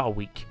 days? It's not a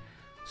week.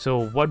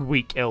 So 1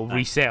 week it'll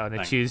reset on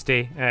a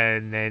Tuesday,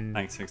 and then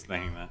thanks for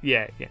explaining that.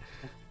 Yeah.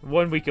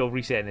 1 week it'll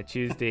reset on a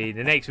Tuesday.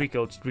 The next week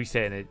it'll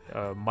reset on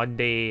a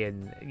Monday,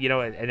 and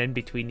and in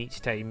between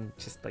each time,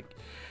 just like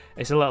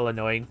it's a little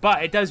annoying.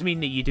 But it does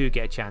mean that you do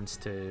get a chance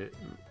to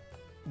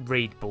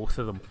raid both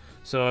of them.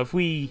 So if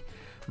we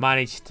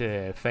manage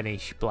to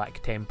finish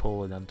Black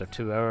Temple in under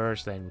 2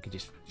 hours, then we can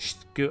just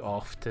scoot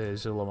off to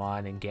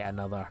Zulaman and get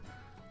another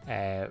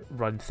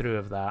run through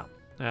of that.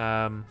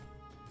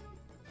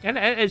 And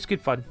it's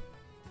good fun.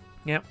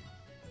 Yep.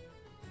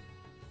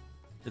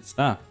 Good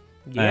stuff.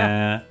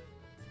 Yeah.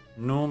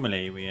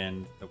 Normally we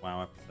end the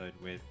WoW episode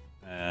with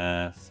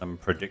some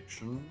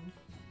predictions.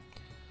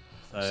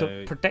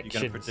 So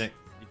predictions. You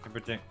can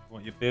predict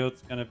what your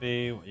build's going to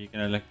be.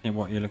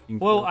 What you're looking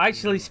for. Well,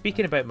 actually,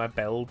 speaking about my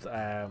build,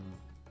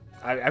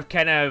 I've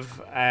kind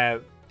of I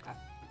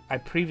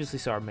previously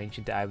sort of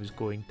mentioned that I was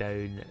going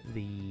down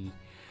the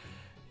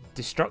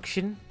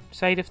destruction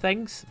side of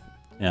things.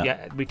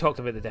 Yeah, we talked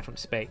about the different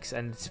specs,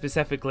 and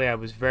specifically, I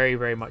was very,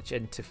 very much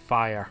into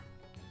fire.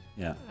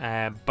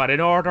 Yeah. But in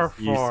order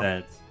for you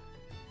said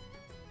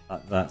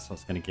that's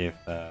what's going to give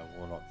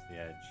Warlocks the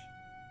edge.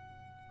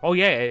 Oh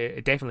yeah,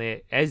 it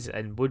definitely is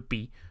and would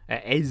be.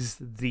 It is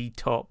the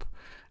top,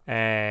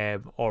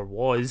 or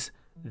was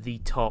the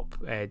top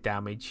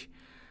damage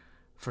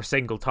for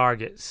single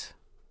targets,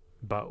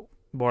 but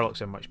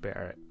Warlocks are much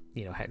better at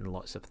hitting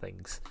lots of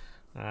things,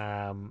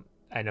 in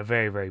a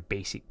very, very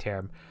basic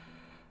term.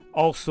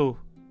 Also,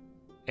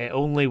 it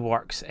only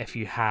works if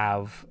you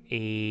have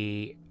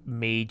a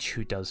mage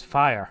who does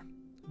fire,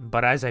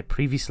 but as I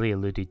previously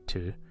alluded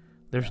to,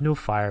 there's no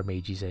fire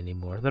mages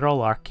anymore. They're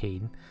all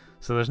arcane,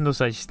 so there's no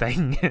such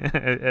thing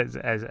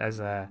as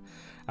a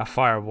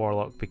fire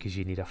warlock, because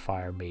you need a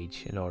fire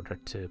mage in order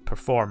to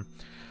perform.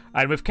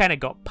 And we've kind of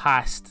got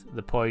past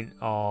the point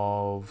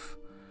of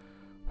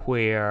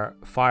where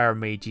fire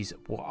mages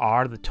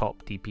are the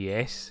top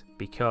DPS,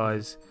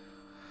 because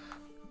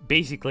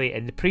basically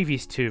in the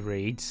previous 2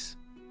 raids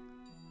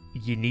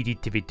you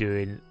needed to be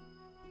doing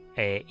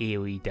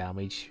AoE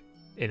damage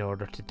in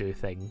order to do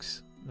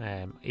things,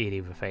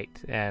 area of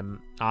effect, and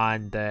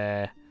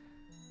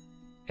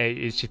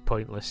it's just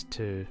pointless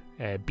to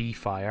be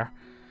fire.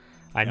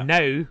 And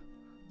now,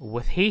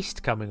 with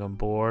haste coming on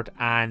board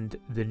and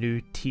the new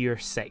tier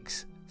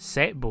 6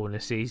 set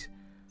bonuses,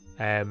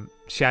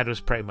 Shadow's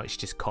pretty much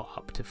just caught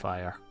up to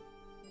fire.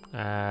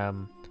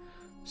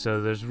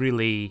 So there's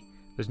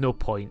no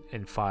point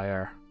in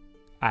fire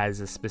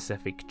as a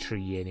specific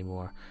tree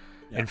anymore.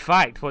 In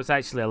fact, what's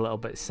actually a little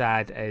bit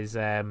sad is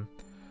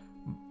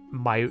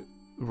my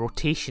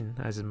rotation,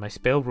 as in my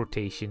spell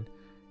rotation,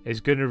 is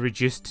going to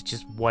reduce to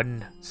just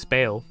one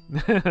spell,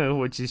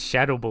 which is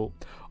Shadow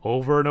Bolt,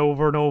 over and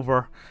over and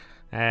over.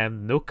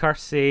 No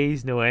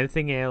curses, no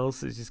anything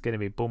else. It's just going to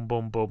be boom,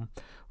 boom, boom,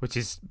 which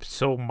is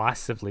so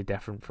massively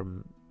different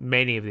from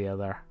many of the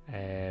other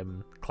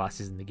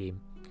classes in the game.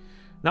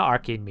 Not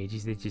arcane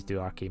mages, they just do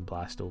arcane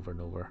blast over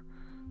and over.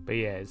 But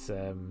yeah, it's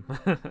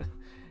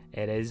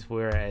it is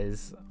where it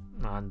is,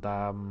 and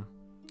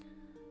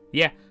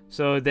yeah.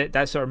 So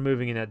that's sort of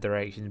moving in that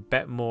direction. A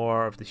bit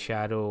more of the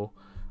shadow,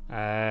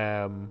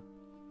 or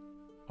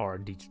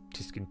indeed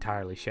just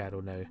entirely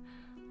shadow now,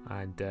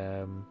 and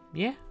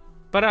yeah.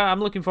 But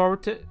I'm looking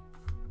forward to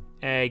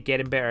it.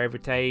 Getting better every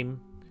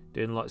time,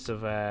 doing lots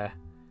of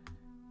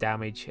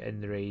damage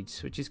in the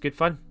raids, which is good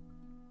fun.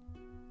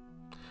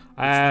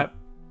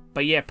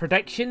 But yeah,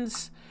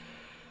 predictions.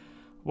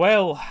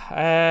 Well,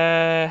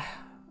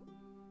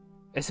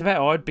 it's a bit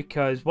odd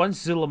because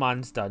once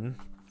Zulaman's done,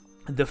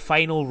 the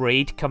final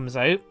raid comes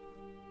out,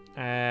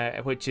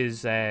 which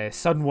is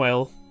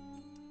Sunwell,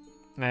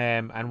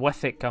 and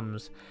with it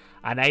comes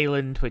an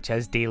island which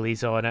has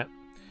dailies on it.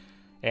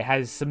 It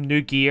has some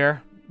new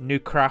gear, new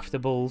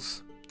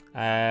craftables,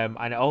 and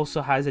it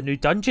also has a new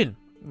dungeon,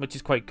 which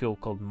is quite cool,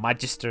 called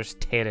Magister's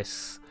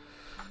Terrace,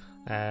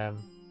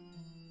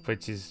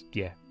 which is,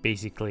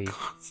 basically,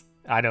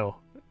 I know,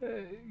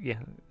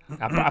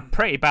 a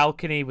pretty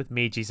balcony with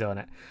mages on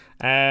it.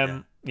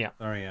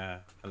 Very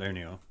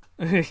colonial.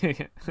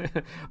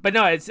 But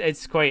no,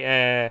 it's quite,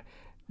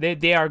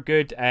 they are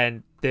good,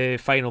 and the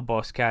final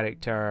boss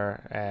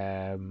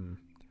character,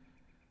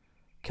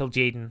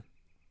 Kil'jaeden,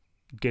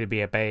 going to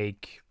be a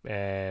big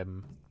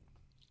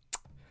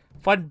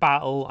fun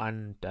battle,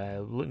 and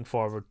looking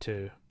forward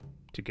to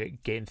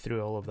getting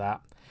through all of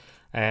that.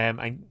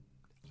 And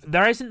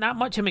there isn't that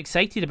much I'm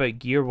excited about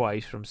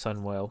gear-wise from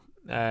Sunwell.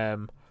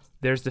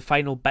 There's the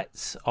final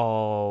bits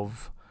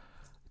of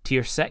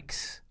Tier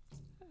 6,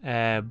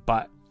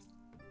 but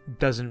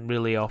doesn't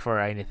really offer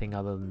anything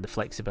other than the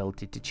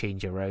flexibility to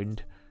change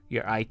around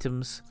your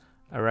items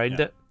around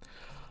it.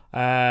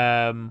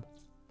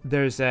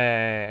 There's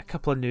a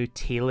couple of new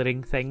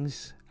tailoring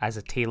things. As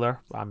a tailor,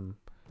 I'm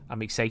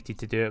excited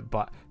to do it,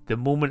 but the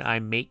moment I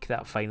make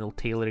that final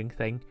tailoring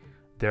thing,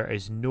 there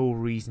is no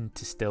reason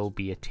to still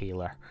be a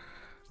tailor.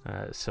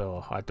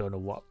 So I don't know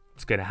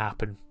what's going to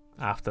happen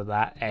after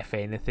that, if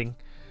anything.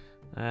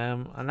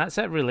 And that's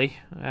it, really.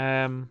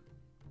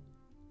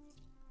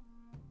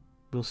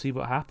 We'll see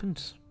what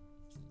happens.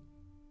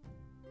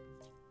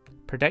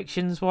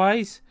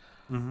 Predictions-wise,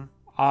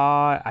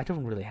 I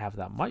don't really have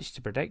that much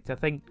to predict. I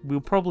think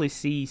we'll probably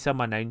see some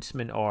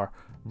announcement or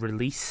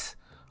release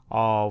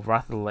of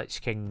Wrath of the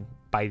Lich King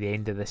by the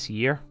end of this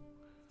year.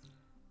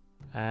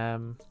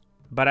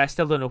 But I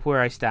still don't know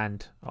where I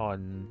stand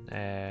on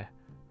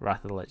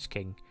Wrath of the Lich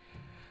King.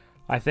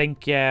 I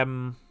think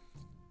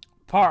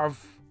part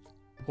of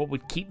what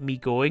would keep me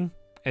going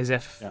is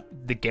if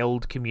the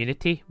guild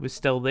community was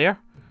still there.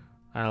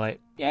 And I'm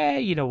like, yeah,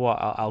 you know what,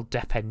 I'll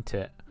dip into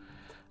it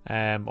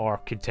or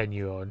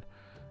continue on.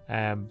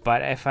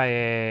 But if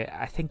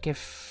I think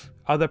if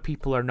other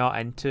people are not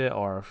into it,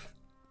 or if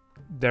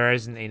there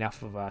isn't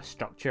enough of a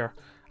structure,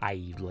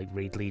 i.e. like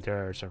raid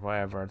leaders or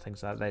whatever and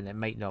things like that, then it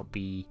might not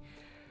be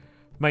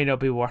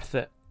worth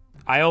it.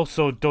 I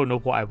also don't know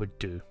what I would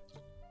do.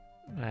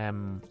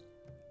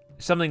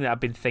 Something that I've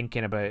been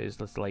thinking about is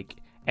just like,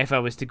 if I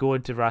was to go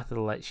into Wrath of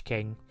the Lich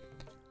King,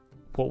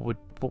 what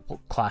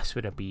class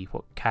would I be?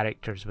 What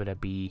characters would I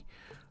be?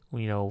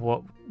 You know,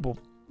 what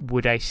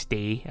would I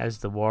stay as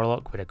the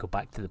warlock? Would I go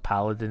back to the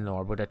paladin,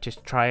 or would I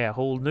just try a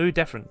whole new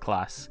different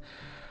class?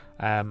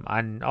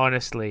 And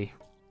honestly,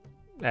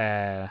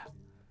 I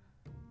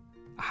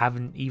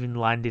haven't even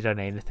landed on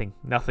anything.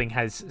 Nothing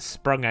has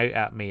sprung out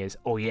at me as,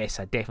 oh yes,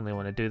 I definitely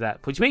want to do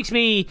that. Which makes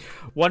me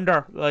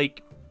wonder,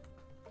 like,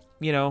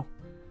 you know,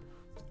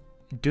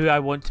 do I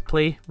want to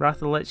play Wrath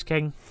of the Lich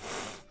King?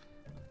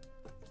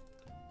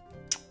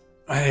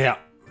 Yeah,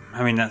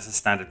 I mean, that's a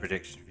standard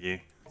prediction for you,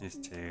 is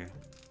to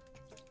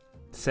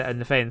sit on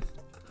the fence.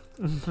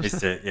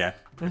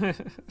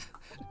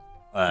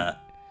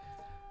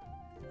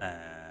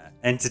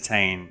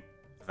 Entertain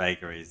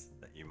vagaries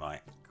that you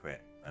might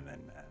quit and then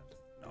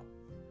not.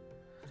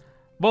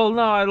 Well,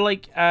 no, I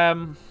like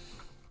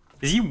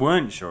because you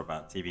weren't sure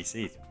about TBC. To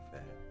be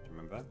fair, do you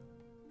remember?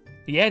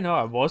 Yeah, no,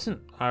 I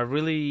wasn't. I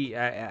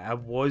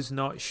was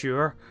not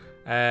sure,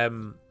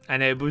 and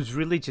it was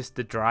really just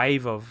the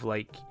drive of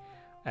like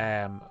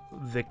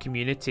the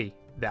community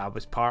that I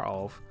was part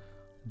of,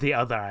 the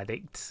other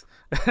addicts.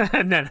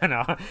 no.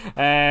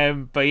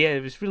 But yeah,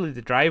 it was really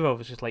the drive. I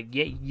was just like,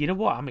 yeah, you know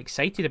what? I'm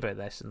excited about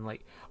this, and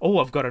like, oh,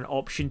 I've got an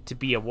option to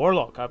be a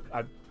warlock.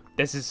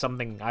 This is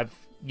something I've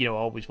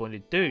always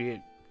wanted to do.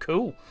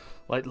 Cool.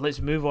 Like, let's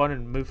move on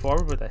and move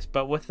forward with this.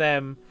 But with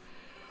Wrath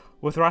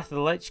of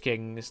the Lich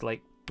King, it's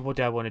like, what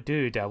do I want to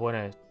do? Do I want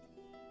to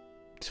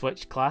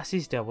switch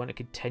classes? Do I want to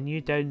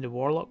continue down the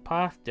warlock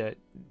path?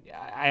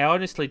 I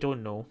honestly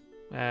don't know,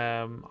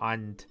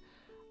 and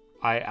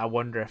I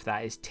wonder if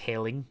that is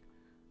telling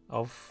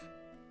of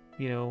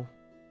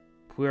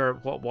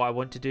what I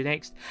want to do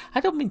next.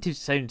 I don't mean to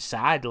sound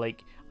sad.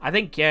 Like, I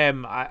think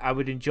I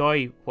would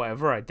enjoy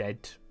whatever I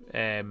did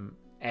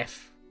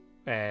if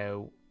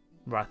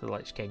Wrath of the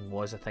Lich King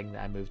was a thing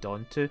that I moved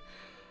on to.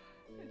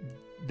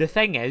 The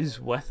thing is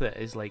with it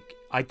is, like,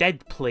 I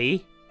did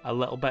play a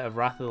little bit of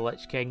Wrath of the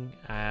Lich King.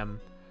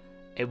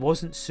 It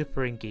wasn't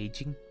super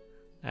engaging.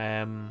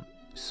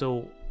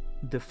 So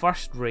the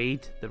first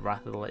raid that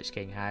Wrath of the Lich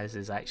King has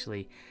is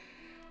actually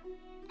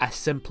a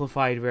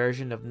simplified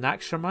version of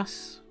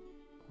Naxxramas,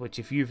 which,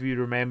 if you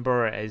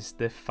remember, is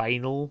the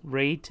final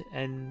raid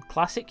in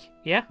Classic.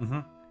 Yeah?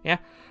 Mm-hmm. Yeah.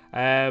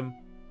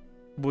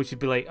 Which would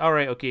be like,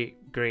 alright, okay,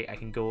 great, I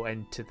can go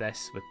into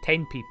this with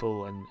 10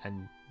 people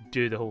and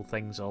do the whole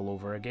things all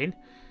over again.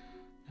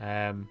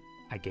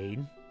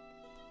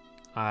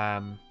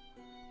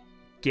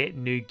 Get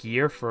new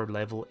gear for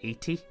level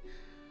 80.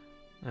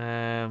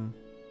 And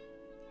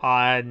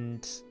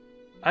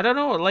I don't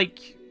know,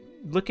 like,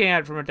 looking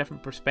at it from a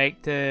different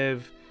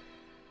perspective,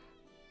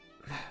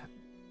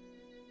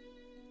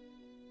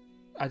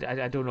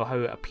 I don't know how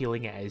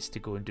appealing it is to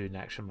go and do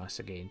Naxxramas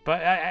again.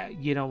 But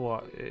you know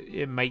what,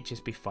 it might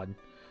just be fun.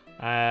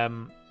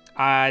 And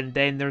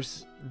then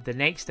there's the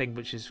next thing,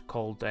 which is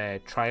called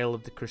Trial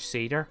of the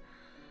Crusader,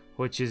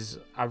 which is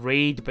a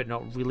raid, but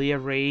not really a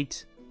raid.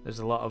 There's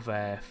a lot of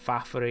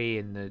faffery,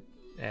 and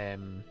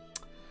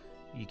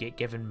you get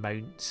given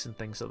mounts and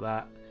things like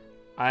that.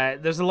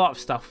 There's a lot of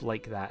stuff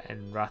like that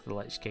in Wrath of the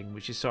Lich King,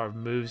 which is sort of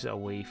moves it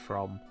away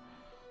from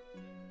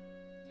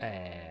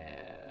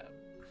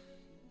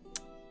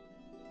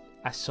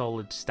a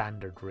solid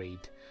standard raid.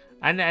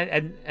 And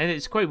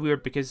it's quite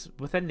weird because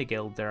within the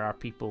guild there are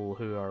people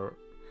who are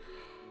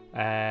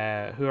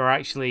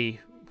actually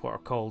what are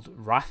called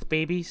wrath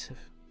babies.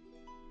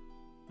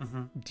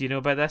 Mm-hmm. Do you know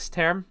about this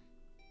term?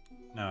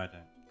 No, I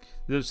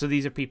don't. So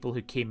these are people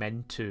who came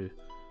into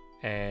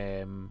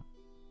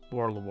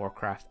World of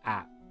Warcraft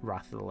at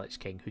Wrath of the Lich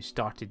King, who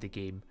started the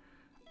game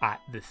at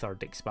the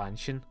third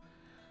expansion,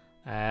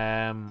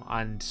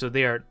 and so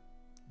they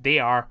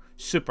are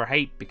super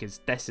hyped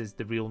because this is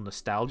the real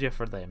nostalgia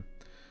for them.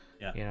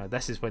 Yeah. You know,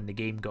 this is when the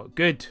game got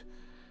good,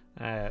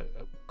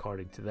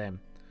 according to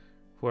them.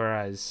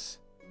 Whereas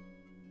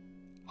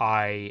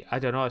I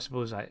don't know. I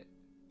suppose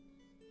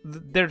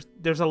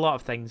there's a lot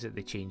of things that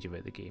they change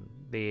about the game.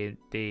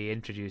 They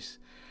introduce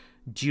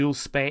dual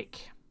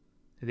spec.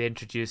 They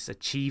introduce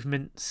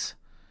achievements.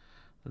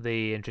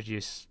 They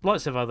introduce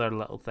lots of other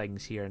little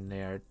things here and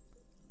there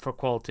for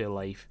quality of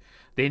life.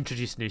 They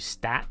introduce new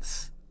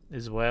stats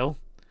as well.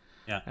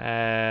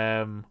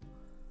 Yeah.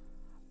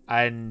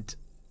 And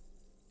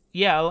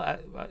yeah,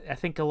 I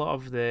think a lot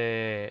of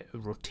the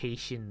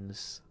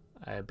rotations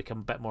become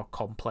a bit more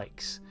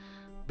complex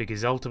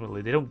because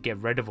ultimately they don't get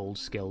rid of old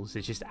skills;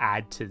 they just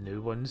add to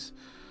new ones.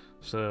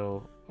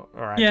 So,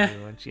 or add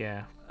new ones.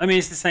 Yeah. I mean,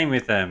 it's the same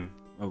with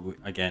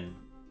again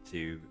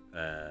to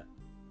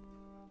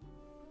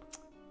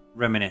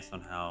reminisce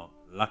on how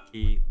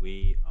lucky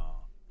we are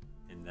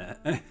in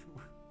the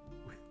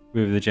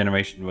with the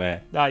generation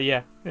where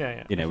Yeah.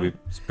 you know we've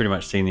pretty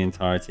much seen the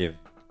entirety of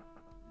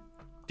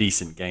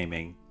decent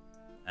gaming.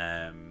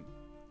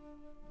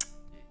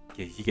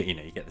 You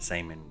get the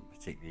same in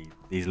particularly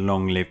these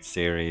long-lived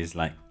series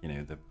like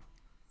the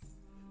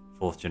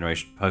fourth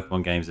generation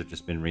Pokemon games have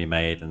just been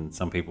remade, and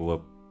some people were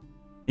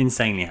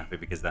insanely happy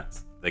because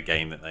that's the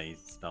game that they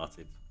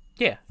started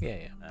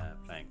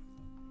playing.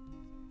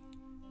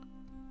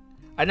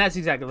 And that's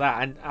exactly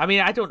that. And I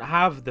mean, I don't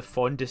have the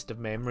fondest of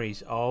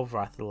memories of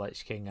Wrath of the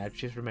Lich King. I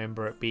just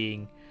remember it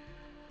being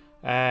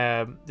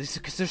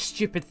because there's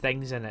stupid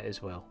things in it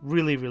as well.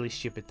 Really, really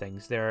stupid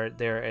things. There's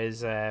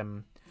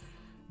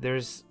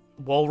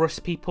walrus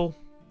people.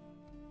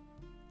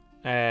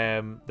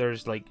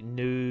 There's like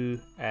new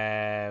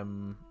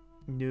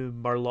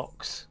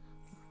Murlocs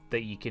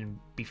that you can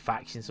be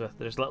factions with.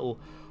 There's little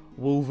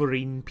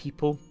Wolverine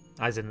people,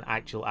 as in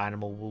actual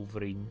animal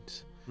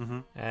Wolverines.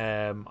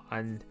 Mm-hmm.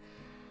 And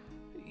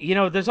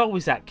there's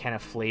always that kind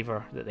of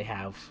flavour that they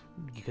have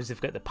because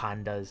they've got the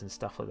pandas and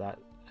stuff like that,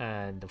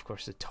 and of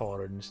course the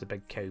Taurens, the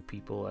big cow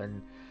people.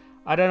 And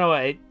I don't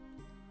know,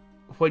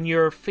 when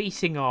you're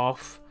facing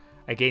off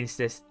against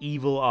this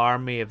evil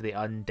army of the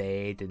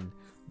undead and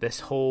this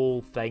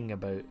whole thing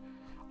about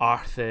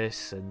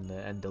Arthas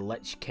and the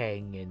Lich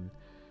King and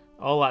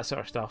all that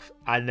sort of stuff,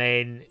 and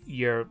then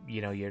you're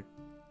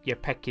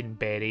picking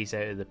berries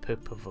out of the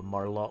poop of a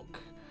Murloc.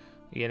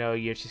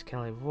 You're just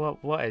kind of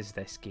like, what is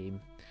this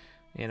game?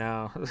 And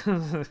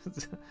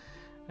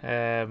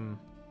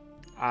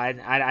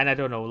I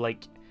don't know,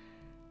 like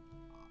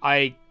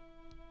I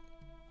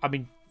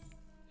mean,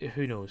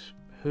 who knows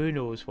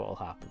what'll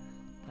happen.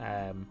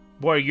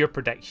 What are your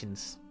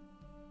predictions?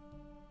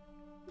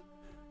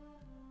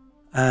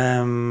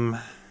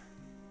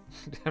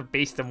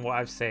 Based on what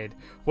I've said,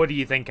 what do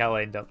you think I'll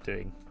end up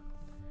doing?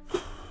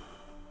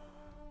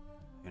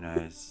 Who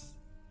knows?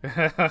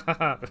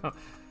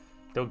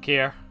 Don't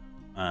care.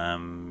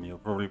 You'll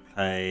probably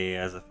play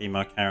as a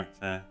female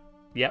character.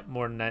 Yep,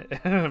 more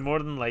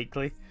than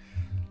likely.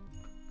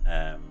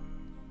 I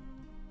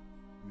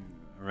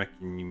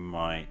reckon you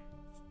might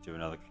do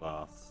another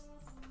class.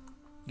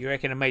 You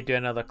reckon I might do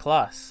another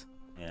class?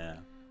 Yeah.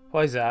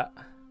 Why is that?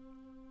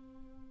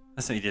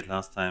 That's what you did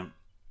last time.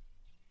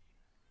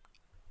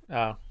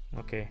 Oh,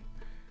 okay.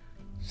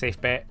 Safe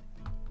bet.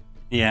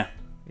 Yeah.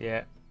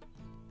 Yeah.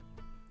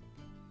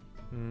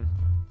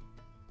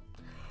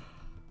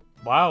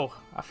 Wow,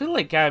 I feel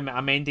like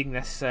I'm ending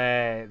this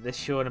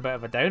show on a bit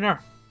of a downer.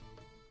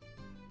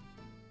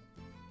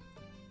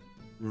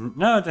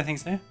 No, I don't think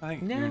so. I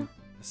think No. you're in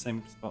the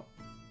same spot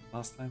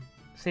last time.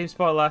 Same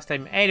spot last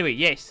time. Anyway,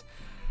 yes.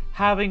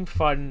 Having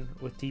fun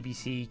with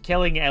TBC,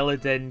 killing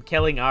Illidan,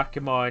 killing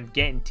Archimonde,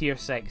 getting tier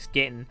 6,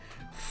 getting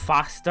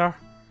faster,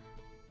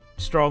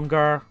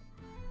 stronger,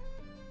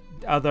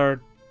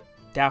 other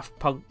Daft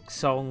Punk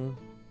song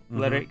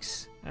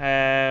lyrics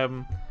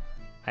every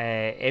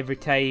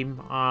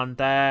time, and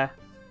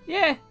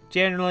yeah,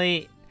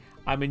 generally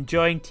I'm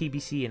enjoying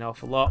TBC an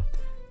awful lot.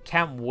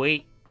 Can't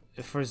wait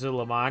for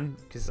Zulaman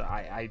because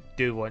I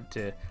do want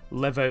to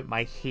live out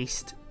my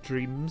haste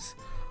dreams,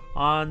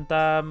 and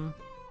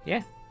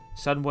yeah,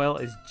 Sunwell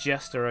is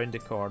just around the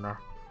corner.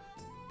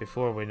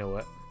 Before we know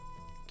it,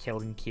 kill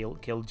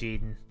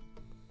Jaden.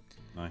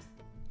 Nice.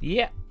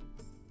 Yeah.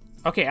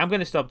 Okay, I'm going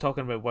to stop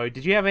talking about WoW.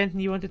 Did you have anything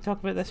you want to talk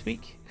about this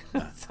week?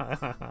 No,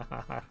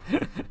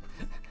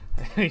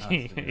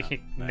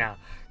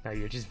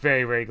 you're just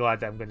very, very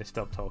glad that I'm going to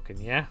stop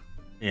talking, yeah?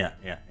 Yeah.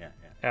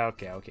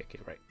 Okay,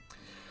 right.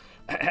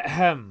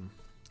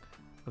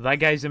 That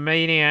guy's a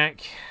maniac.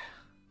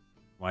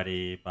 Why do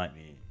you bite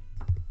me?